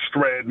text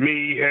thread.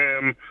 Me,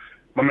 him,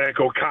 my man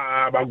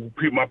Kokai,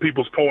 my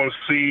people's Poem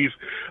Cs.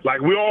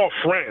 We're all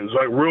friends,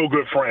 real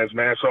good friends,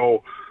 man.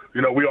 So,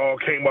 we all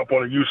came up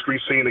on the U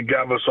Street scene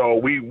together. So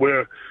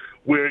we're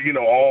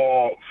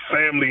all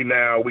family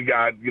now. We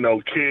got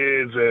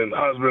kids and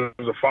husbands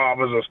and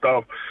fathers and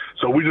stuff.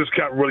 So we just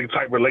kept really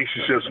tight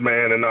relationships,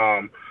 man. And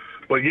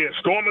but yeah,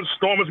 Storm is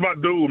my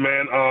dude,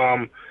 man.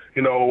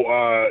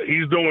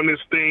 He's doing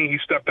this thing. He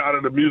stepped out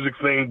of the music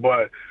thing,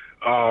 but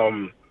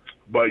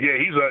yeah,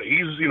 he's a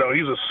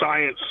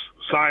science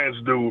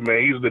dude,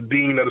 man. He's the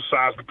dean of the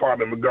science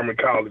department at Montgomery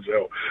College,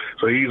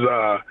 So he's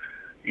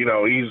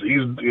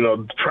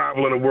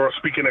traveling the world,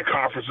 speaking at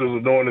conferences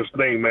and doing this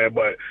thing, man.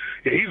 But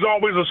yeah, he's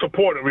always a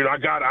supporter. I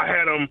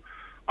had him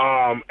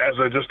as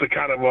just a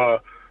kind of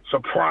a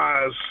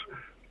surprise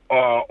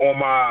on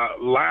my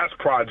last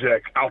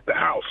project, Out the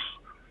House.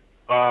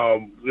 I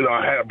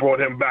had brought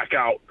him back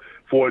out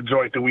for a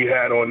joint that we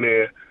had on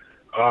there.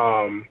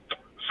 But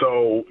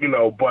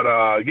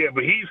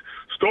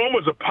Storm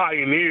was a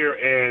pioneer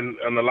in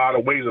a lot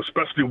of ways,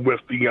 especially with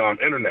the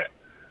internet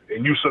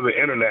and use of the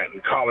internet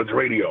and college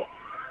radio.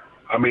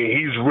 I mean,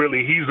 he's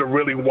the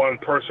really one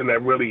person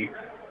that really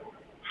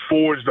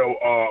forged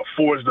a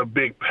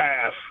big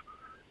path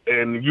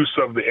in use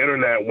of the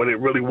internet when it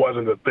really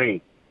wasn't a thing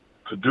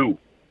to do.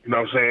 You know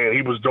what I'm saying?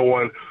 He was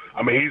doing.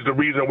 I mean, he's the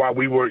reason why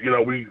we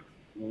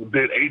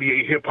did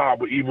 88 Hip Hop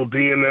with Evil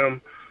D and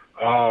them.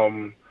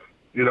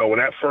 When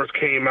that first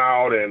came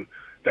out and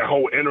that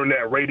whole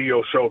internet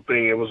radio show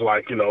thing, it was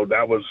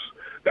that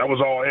was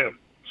all him.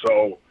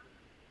 So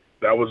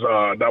that was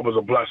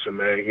a blessing,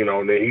 man.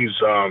 And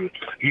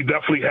he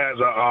definitely has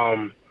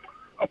a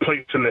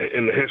place in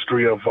the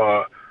history of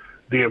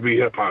DMV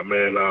hip hop,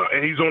 man.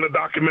 And he's on a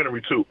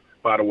documentary too,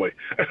 by the way.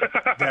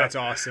 That's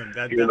awesome.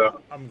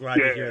 I'm glad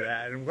to hear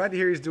that. And I'm glad to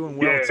hear he's doing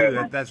well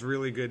too. That's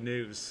really good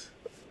news.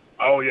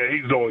 Oh, yeah,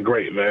 he's doing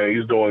great, man.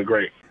 He's doing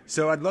great.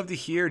 So I'd love to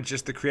hear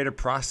just the creative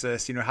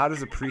process. How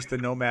does a Priest the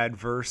Nomad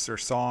verse or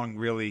song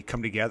really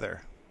come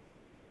together?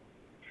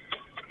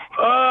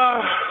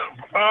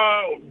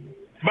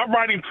 My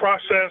writing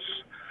process,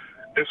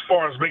 as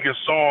far as making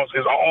songs,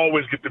 is I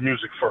always get the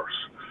music first.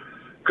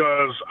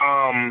 Because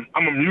I'm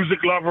a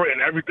music lover,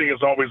 and everything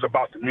is always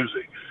about the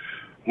music.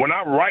 When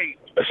I write,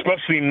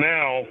 especially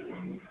now,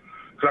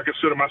 because I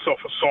consider myself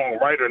a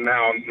songwriter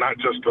now, not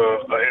just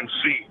a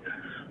MC,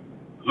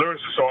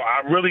 lyrics, so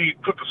I really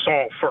put the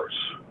song first.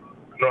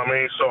 You know what I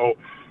mean? So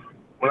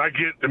when I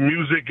get the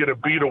music, get a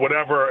beat or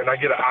whatever, and I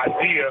get an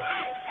idea,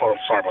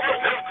 sorry about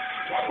that.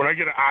 When I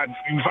get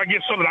if I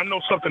get something, I know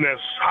something that's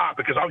hot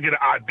because I'll get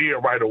an idea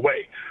right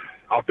away.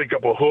 I'll think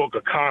up a hook,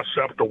 a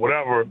concept, or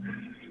whatever,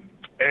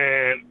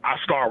 and I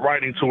start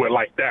writing to it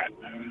like that.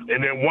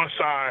 And then once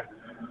I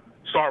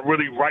start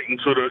really writing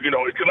to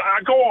because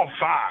I go on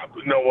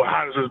vibe.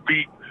 How does this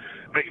beat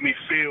make me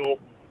feel?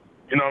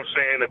 You know what I'm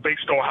saying? And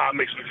based on how it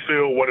makes me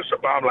feel, what it's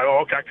about, I'm like,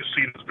 okay, I can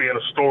see this being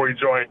a story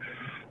joint,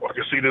 or I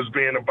can see this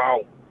being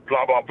about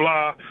blah, blah,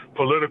 blah,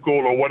 political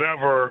or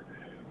whatever.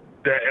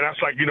 And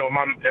that's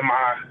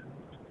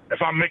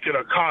if I'm making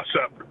a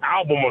concept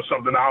album or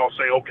something, I'll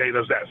say, okay,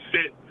 does that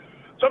fit?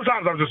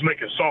 Sometimes I'm just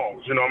making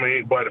songs, you know what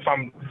I mean? But if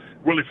I'm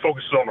really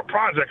focusing on the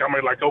project, I may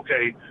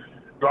okay,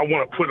 do I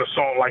want to put a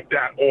song like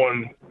that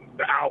on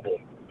the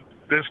album?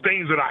 There's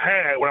things that I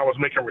had when I was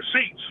making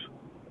Receipts.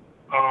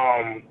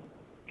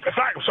 In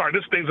fact,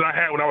 there's things that I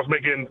had when I was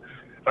making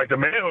the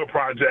Manhood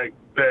project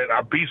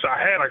beats I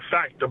had. In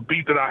fact, the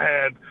beat that I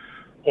had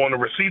on the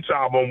Receipts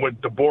album with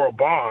Deborah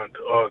Bond,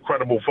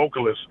 credible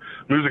vocalist,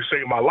 Music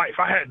Saved My Life.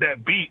 I had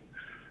that beat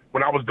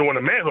when I was doing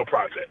the Manhood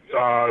project.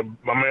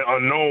 My man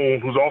Unknown,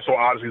 who's also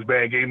Odyssey's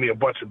band, gave me a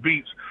bunch of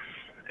beats,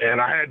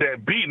 and I had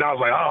that beat, and I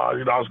was like, I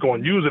was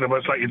going to use it, but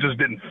it's it just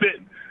didn't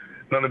fit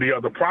none of the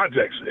other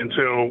projects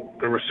until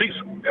the Receipts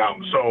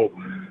album. So,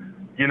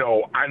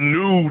 I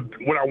knew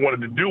what I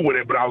wanted to do with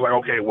it, but I was like,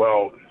 okay,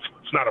 well,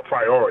 it's not a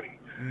priority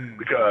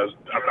because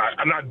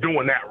I'm not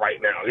doing that right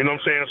now. You know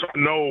what I'm saying? So I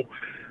know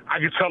I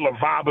can tell a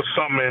vibe of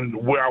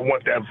something where I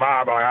want that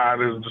vibe.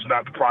 This is just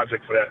not the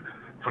project for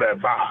that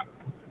vibe.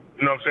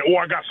 You know what I'm saying?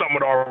 Or I got something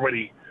that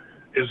already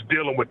is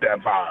dealing with that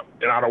vibe,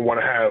 and I don't want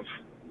to have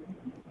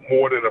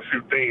more than a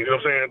few things. You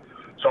know what I'm saying?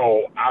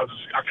 So I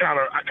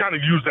kind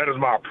of use that as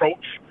my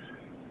approach.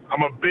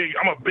 I'm a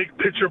big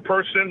picture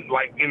person.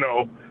 Like, you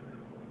know,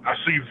 I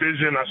see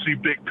vision, I see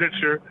big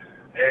picture,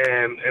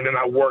 and then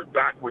I work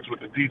backwards with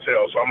the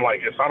details. So I'm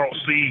like, if I don't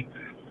see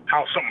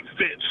how something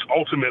fits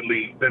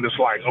ultimately, then it's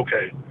like,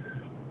 okay,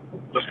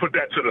 let's put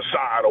that to the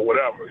side or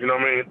whatever. You know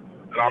what I mean?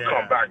 And I'll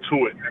come back to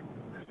it.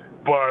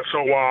 But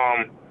so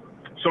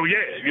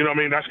yeah, you know what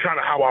I mean? That's kind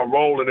of how I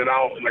roll. And then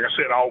I'll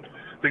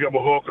think of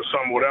a hook or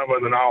something, whatever.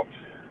 And then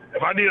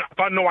if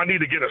I know I need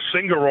to get a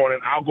singer on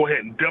it, I'll go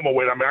ahead and demo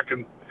it. I mean, I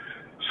can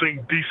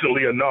sing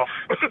decently enough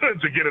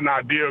to get an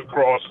idea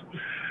across.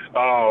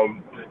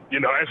 You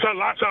know, and so a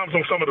lot of times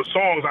on some of the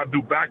songs, I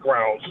do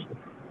backgrounds.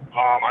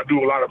 I do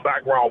a lot of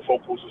background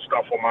vocals and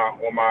stuff on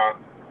my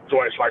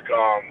joints, like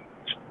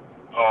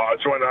a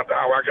joint out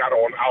I got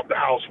on Out the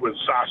House with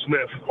Cy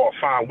Smith called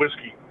Fine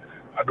Whiskey.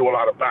 I do a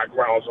lot of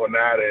backgrounds on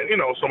that, and, you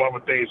know, some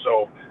other things.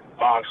 So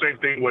same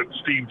thing with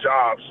Steve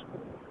Jobs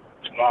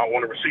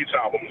on the Receipts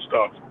album and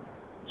stuff.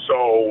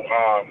 So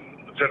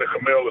Jenna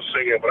Camille is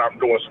singing, but I'm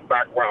doing some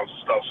backgrounds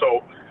and stuff. So,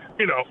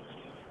 you know,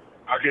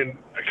 I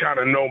kind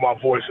of know my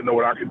voice and know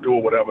what I can do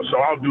or whatever. So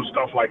I'll do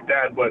stuff like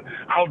that, but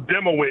I'll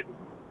demo it,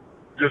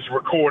 just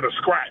record a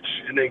scratch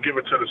and then give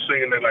it to the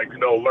singer and they, like, you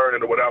know, learn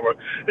it or whatever.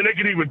 And they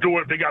can even do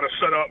it if they got it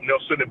set up and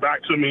they'll send it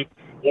back to me,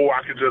 or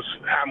I could just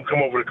have them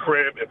come over to the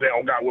crib if they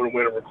don't got where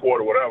to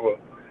record or whatever,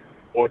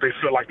 or if they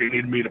feel like they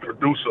need me to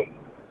produce them.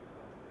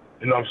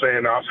 You know what I'm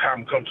saying? I'll have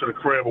them come to the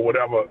crib or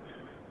whatever.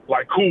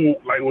 Like Cool,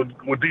 like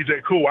with DJ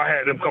Cool, I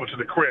had him come to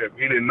the crib.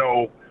 He didn't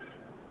know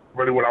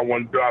really what I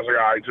wanted to do. I was like,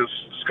 all right, just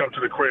come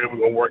to the crib. We're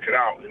going to work it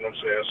out. You know what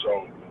I'm saying?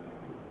 So,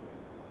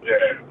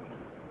 yeah.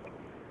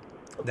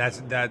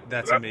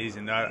 That's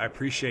amazing. I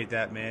appreciate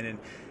that, man. And,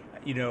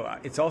 you know,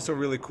 it's also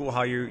really cool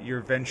how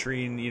you're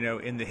venturing, you know,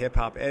 in the hip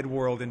hop ed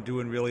world and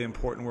doing really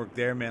important work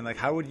there, man. Like,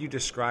 how would you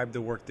describe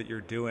the work that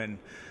you're doing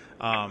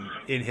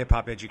in hip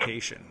hop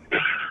education?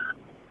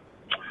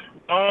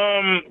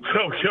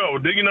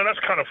 You know, that's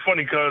kind of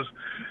funny because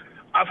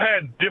I've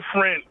had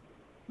different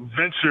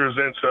ventures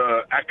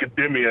into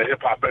academia,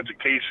 hip hop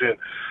education.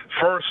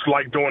 First,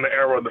 like during the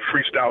era of the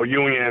Freestyle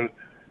Union,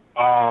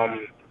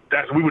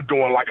 we were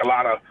doing like a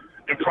lot of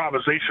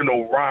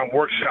improvisational rhyme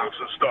workshops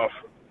and stuff,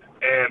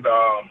 and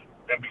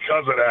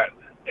because of that,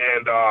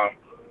 and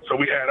so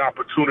we had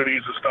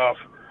opportunities and stuff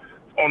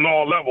on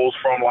all levels,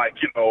 from, like,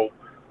 you know,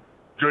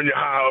 junior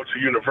high up to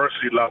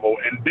university level,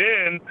 and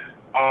then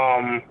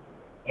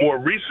more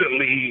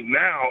recently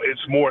now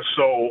it's more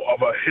so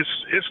of a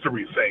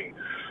history thing.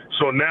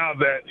 So now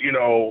that, you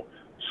know,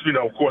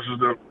 of course,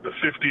 it's the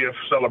 50th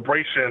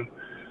celebration,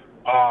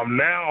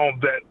 now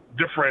that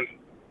different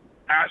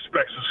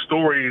aspects of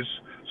stories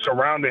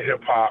surrounding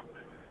hip-hop,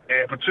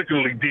 and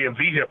particularly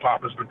DMV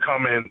hip-hop, is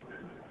becoming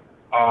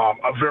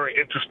a very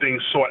interesting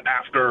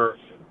sought-after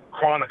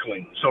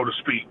chronicling, so to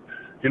speak.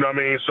 You know what I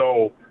mean?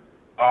 So,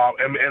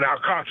 and our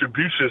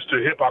contributions to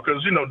hip-hop,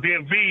 because, you know,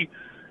 DMV,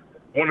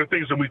 one of the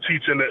things that we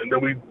teach and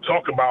that we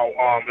talk about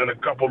in a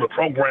couple of the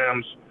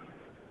programs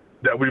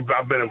that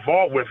I've been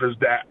involved with is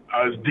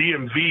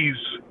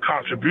DMV's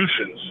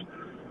contributions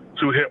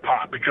to hip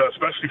hop, because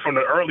especially from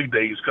the early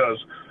days,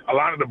 because a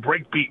lot of the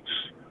break beats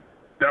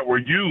that were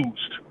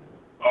used,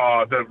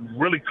 the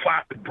really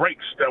classic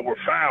breaks that were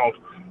found,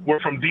 were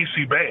from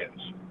DC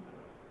bands.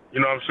 You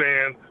know what I'm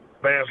saying?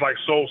 Bands like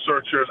Soul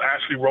Searchers,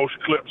 Ashley Roach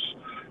Clips.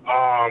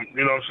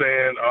 You know what I'm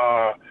saying?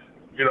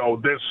 You know,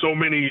 there's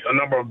a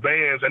number of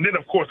bands. And then,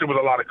 of course, there was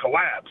a lot of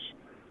collabs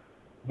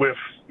with,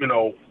 you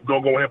know,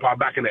 go-go hip-hop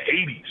back in the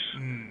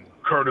 80s.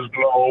 Curtis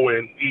Blow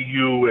and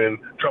EU and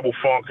Trouble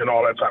Funk and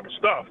all that type of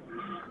stuff.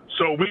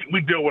 So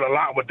we deal with a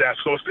lot with that.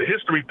 So it's the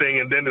history thing,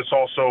 and then it's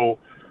also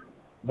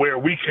where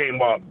we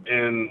came up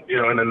in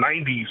the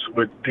 90s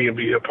with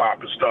DMV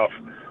hip-hop and stuff,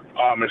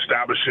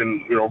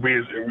 establishing, you know,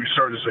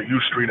 resurgence of U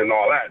Street and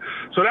all that.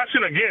 So that's,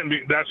 and again,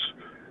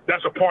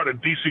 that's a part of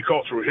DC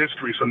cultural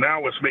history. So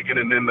now it's making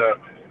it in the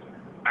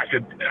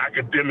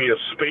academia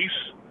space,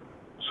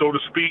 so to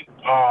speak.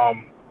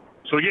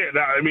 So yeah,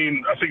 I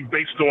mean, I think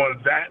based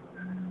on that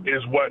is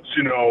what,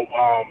 you know,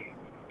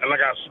 and like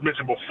I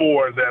mentioned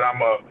before, that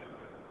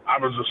I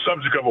was a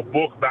subject of a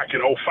book back in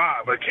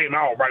 '05. It came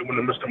out right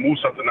when the Mr. Move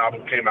Something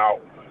album came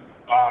out.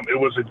 It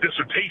was a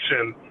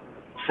dissertation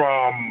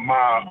from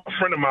a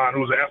friend of mine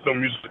who's an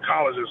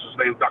ethnomusicologist. His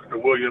name's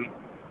Dr. William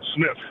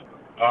Smith.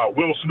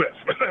 Will Smith,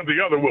 the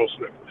other Will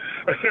Smith.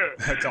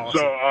 That's awesome.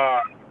 So,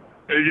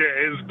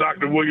 yeah, it's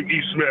Dr. William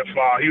E. Smith.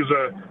 He was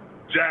a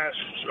jazz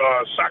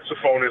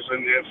saxophonist,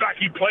 and in fact,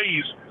 he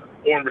plays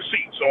on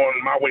Receipts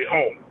on My Way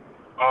Home.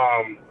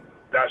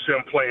 That's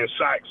him playing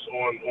sax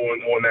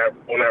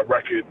on that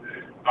record.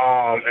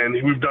 And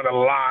we've done a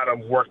lot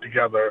of work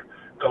together,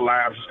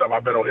 collabs and stuff.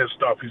 I've been on his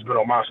stuff. He's been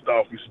on my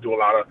stuff. We used to do a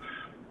lot of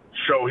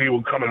show. He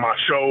would come in my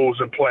shows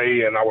and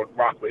play, and I would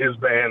rock with his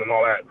band and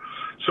all that.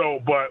 So,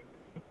 but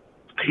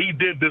he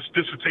did this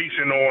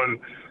dissertation on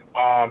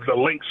the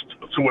links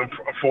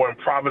for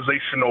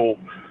improvisational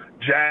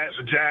jazz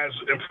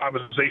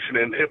improvisation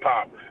and hip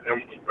hop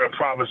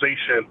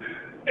improvisation,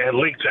 and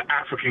linked to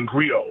African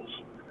griots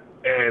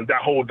and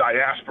that whole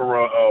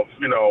diaspora of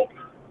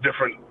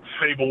different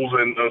fables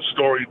and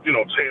story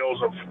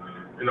tales of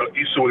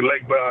Esau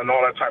Legba and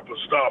all that type of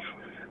stuff,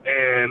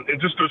 and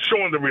just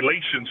showing the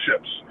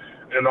relationships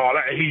and all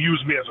that. And he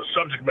used me as a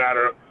subject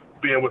matter,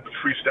 being with the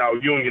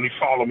Freestyle Union. He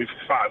followed me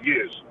for 5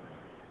 years.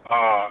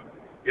 And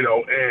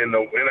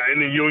in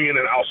the union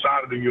and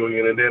outside of the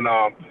union. And then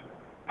I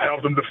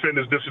helped him defend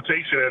his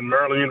dissertation at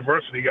Maryland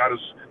University. He got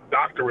his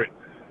doctorate.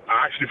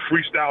 I actually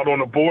freestyled on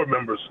the board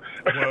members.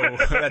 Whoa,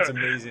 that's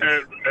amazing.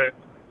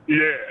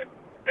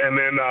 And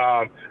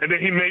then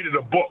he made it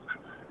a book.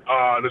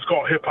 It's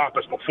called Hip Hop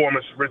as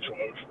Performance and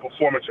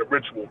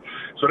Ritual.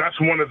 So that's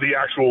one of the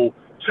actual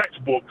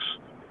textbooks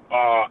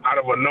out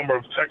of a number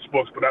of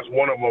textbooks, but that's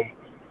one of them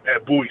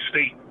at Bowie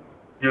State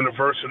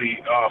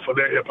University for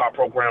their hip hop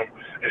program.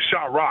 And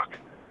Sha Rock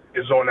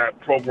is on that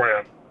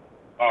program.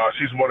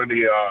 She's one of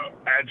the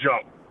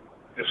adjunct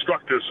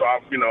instructors. So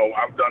I've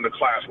done the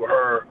class with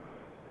her.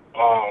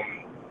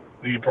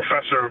 The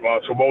professor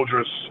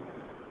Tavodris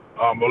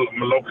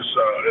Malokas,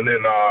 and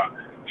then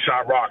Sha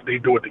Rock, they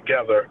do it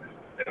together.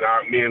 And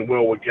me and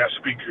Will were guest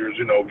speakers,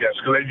 because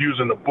they're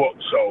using the book.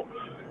 So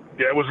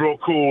yeah, it was real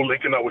cool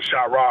linking up with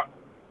Sha Rock,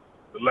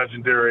 the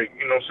legendary,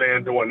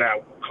 doing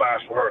that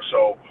class for her.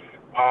 So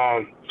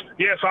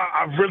so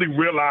I've really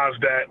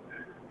realized that,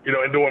 in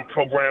doing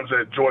programs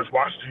at George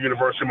Washington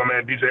University, my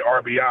man DJ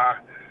RBI,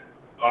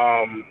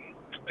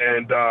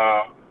 and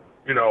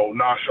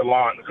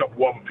Nonchalant, a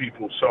couple other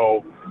people.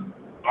 So,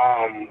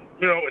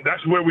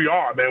 that's where we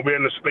are, man. We're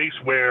in a space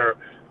where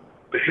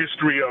the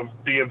history of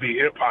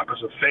DMV hip hop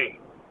is a thing.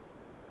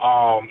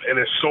 And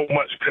there's so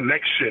much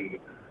connection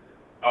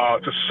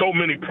to so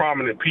many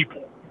prominent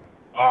people.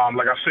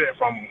 Like I said,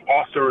 from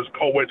authors,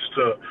 poets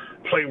to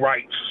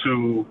playwrights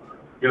to,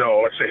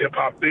 let's say hip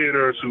hop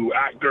theater to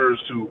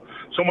actors to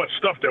so much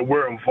stuff that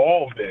we're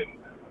involved in.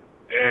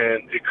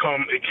 And it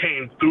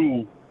came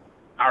through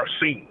our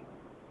scene.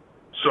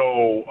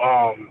 So,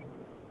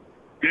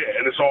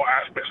 and it's all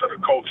aspects of the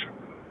culture.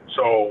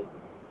 So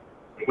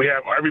we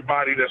have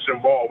everybody that's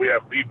involved. We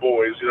have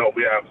B-boys,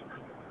 we have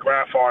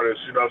graph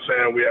artists,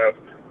 we have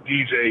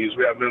DJs,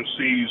 we have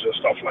MCs and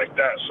stuff like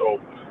that. So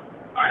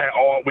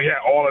we had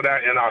all of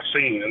that in our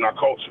scene, in our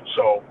culture.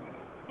 So,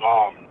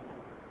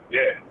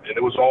 and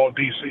it was all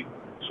DC.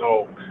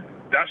 So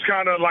that's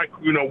kind of like,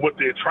 what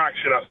the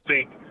attraction, I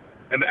think,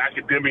 in the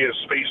academia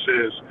space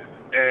is.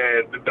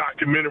 And the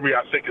documentary,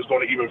 I think, is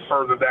going to even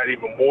further that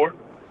even more,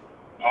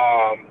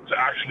 to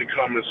actually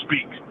come and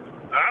speak.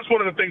 And that's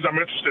one of the things I'm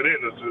interested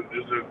in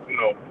is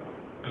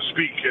to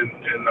speak and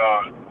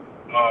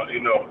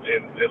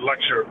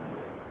lecture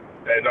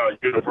at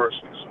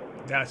universities.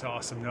 That's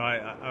awesome. No,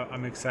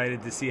 I'm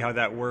excited to see how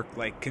that work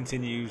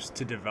continues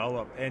to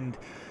develop. And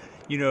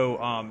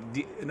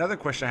another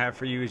question I have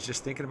for you is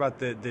just thinking about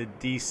the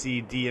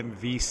DC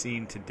DMV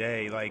scene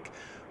today.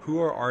 Who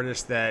are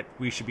artists that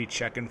we should be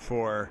checking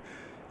for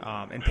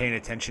and paying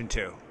attention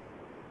to?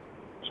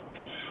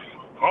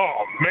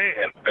 Oh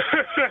man,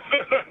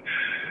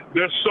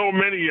 there's so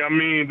many.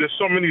 There's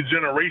so many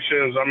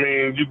generations.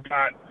 You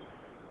got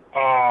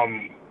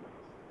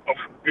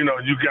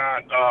you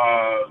got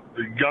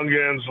the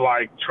youngins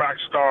like track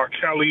star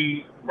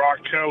Kelly, Rock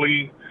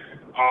Kelly,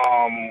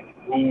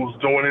 who's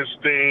doing his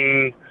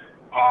thing.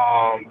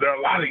 There are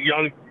a lot of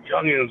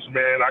youngins,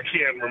 man. I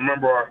can't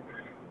remember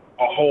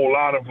a whole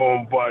lot of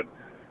them, but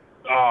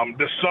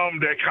there's some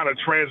that kind of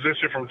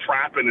transition from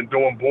trapping and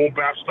doing boom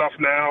bap stuff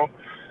now.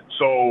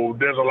 So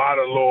there's a lot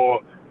of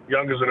little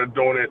youngins that are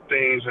doing their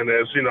things, and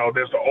there's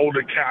the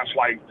older cats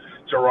like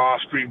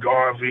Gerard Street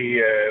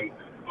Garvey and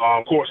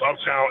of course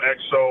Uptown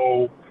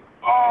XO.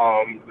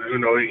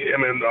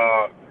 Him and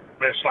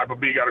man Sniper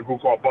B got a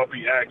group called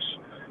Bumpy X.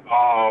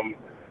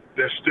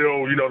 There's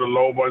still the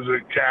low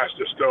budget cast.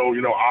 There's still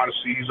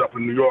Odyssey. He's up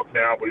in New York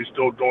now, but he's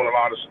still doing a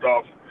lot of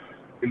stuff.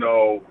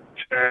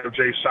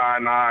 Jay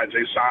Cyanide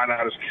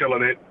is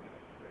killing it.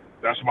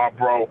 That's my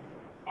bro.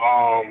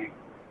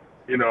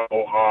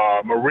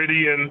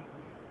 Meridian,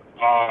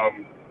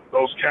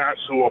 those cats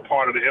who are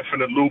part of the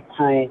Infinite Loop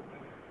crew,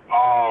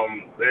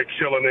 they're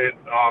killing it.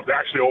 They're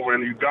actually over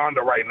in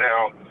Uganda right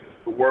now.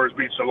 The Words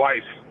Beats of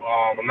Life,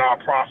 a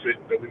nonprofit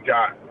that we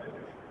got.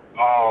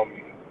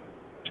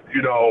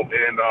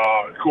 And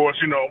of course,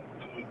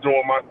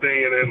 doing my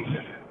thing, and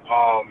then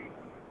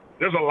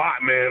there's a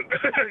lot, man.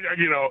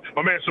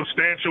 My man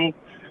Substantial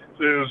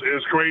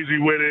is crazy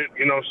with it.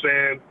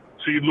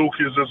 T.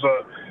 Lucas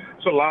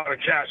it's a lot of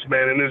cats,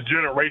 man, and it's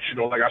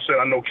generational. Like I said,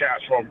 I know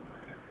cats from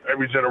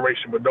every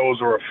generation, but those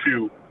are a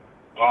few.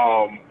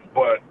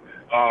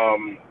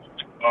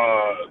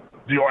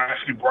 Dior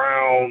Ashley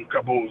Brown,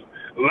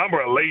 a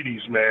number of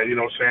ladies, man.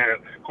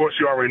 Of course,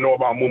 you already know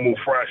about Moo Moo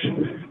Fresh.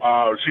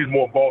 She's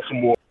more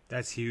Baltimore.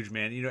 That's huge,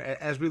 man.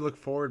 As we look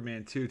forward,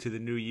 man, to the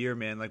new year,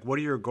 man, like what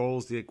are your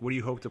goals? Like, what do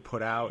you hope to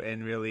put out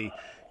and really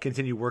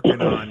continue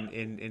working on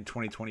in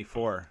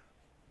 2024?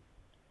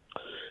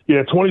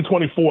 Yeah,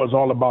 2024 is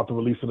all about the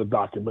release of the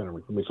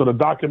documentary for me. So the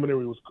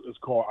documentary is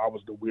called "I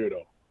Was the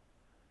Weirdo."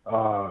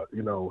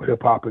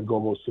 Hip hop in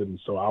Go-Go City.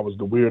 So I was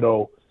the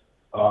weirdo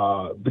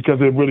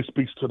because it really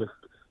speaks to the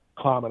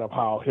climate of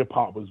how hip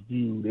hop was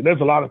viewed, and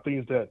there's a lot of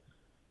things that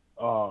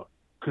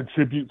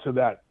contribute to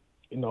that.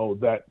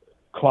 That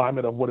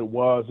climate of what it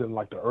was in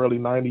like the early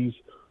 90s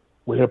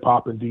with hip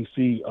hop in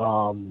DC,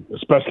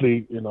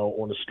 especially,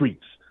 on the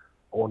streets,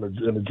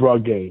 in the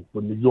drug game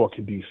with New York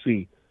and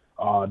DC.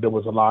 There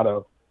was a lot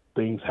of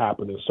things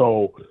happening.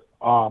 So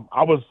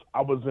I was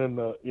in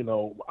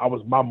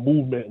my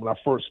movement when I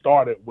first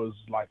started was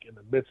like in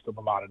the midst of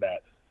a lot of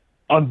that,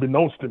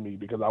 unbeknownst to me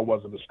because I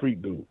wasn't a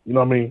street dude. You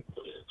know what I mean?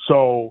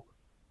 So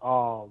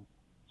a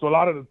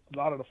lot of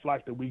the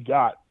flack that we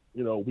got,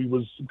 we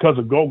was because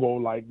of go-go,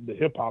 like the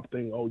hip hop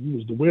thing. Oh, you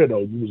was the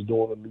weirdo. You was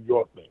doing the New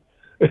York thing.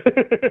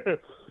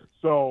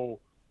 So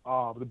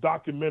the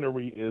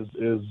documentary is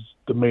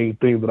the main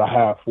thing that I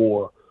have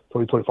for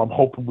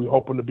 2025. We're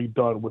hoping to be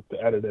done with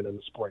the editing in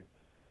the spring.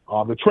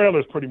 The trailer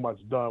is pretty much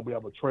done. We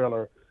have a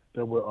trailer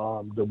that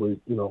we're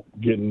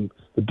getting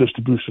the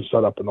distribution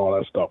set up and all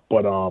that stuff.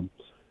 But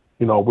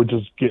we're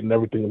just getting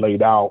everything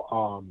laid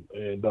out.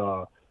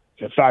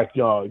 In fact,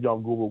 Young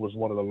Guru was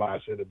one of the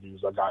last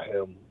interviews. I got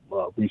him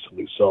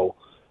recently, so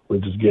we're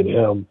just getting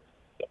him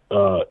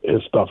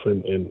his stuff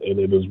in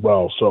it as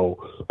well. So,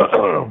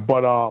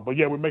 but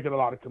yeah, we're making a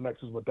lot of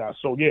connections with that.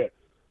 So yeah,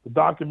 the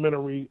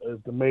documentary is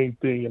the main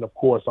thing, and of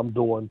course, I'm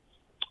doing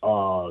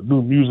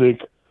new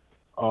music.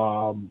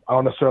 I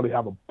don't necessarily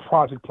have a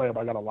project plan, but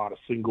I got a lot of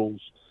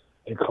singles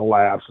and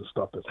collabs and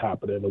stuff that's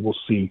happening, and we'll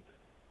see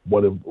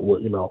what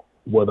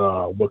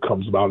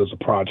comes about as a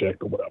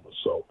project or whatever.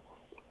 So.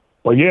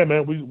 But yeah,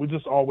 man, we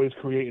just always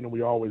creating and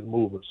we always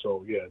moving.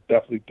 So yeah,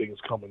 definitely things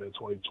coming in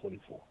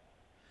 2024.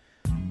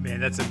 Man,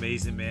 that's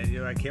amazing, man.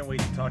 I can't wait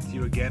to talk to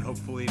you again.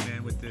 Hopefully,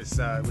 man, with this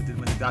when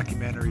the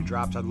documentary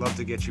drops, I'd love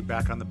to get you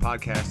back on the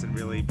podcast and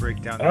really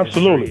break down the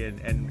history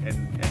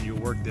and your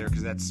work there,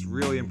 because that's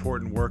really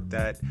important work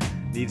that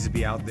needs to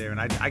be out there.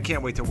 And I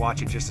can't wait to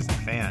watch it just as a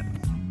fan.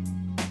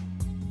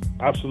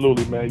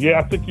 Absolutely, man. Yeah,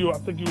 I think you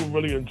will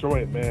really enjoy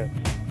it, man.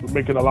 We're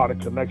making a lot of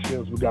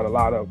connections. We got a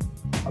lot of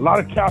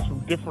cats from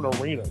different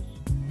arenas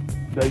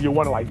that you're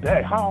wondering, like,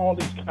 dang, how are all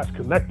these cats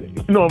connected?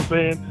 You know what I'm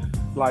saying?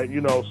 Like,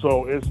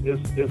 so it's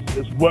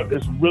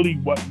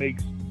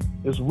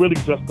really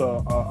just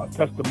a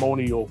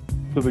testimonial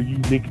to the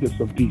uniqueness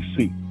of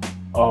DC,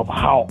 of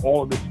how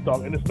all of this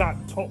stuff, and it's not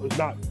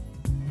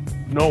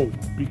known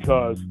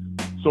because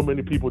so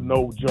many people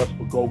know just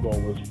for go-go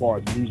as far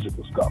as music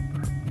and stuff.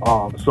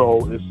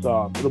 So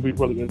it'll be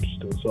really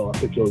interesting. So I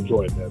think you'll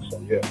enjoy it, man. So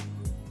yeah,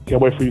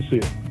 can't wait for you to see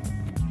it.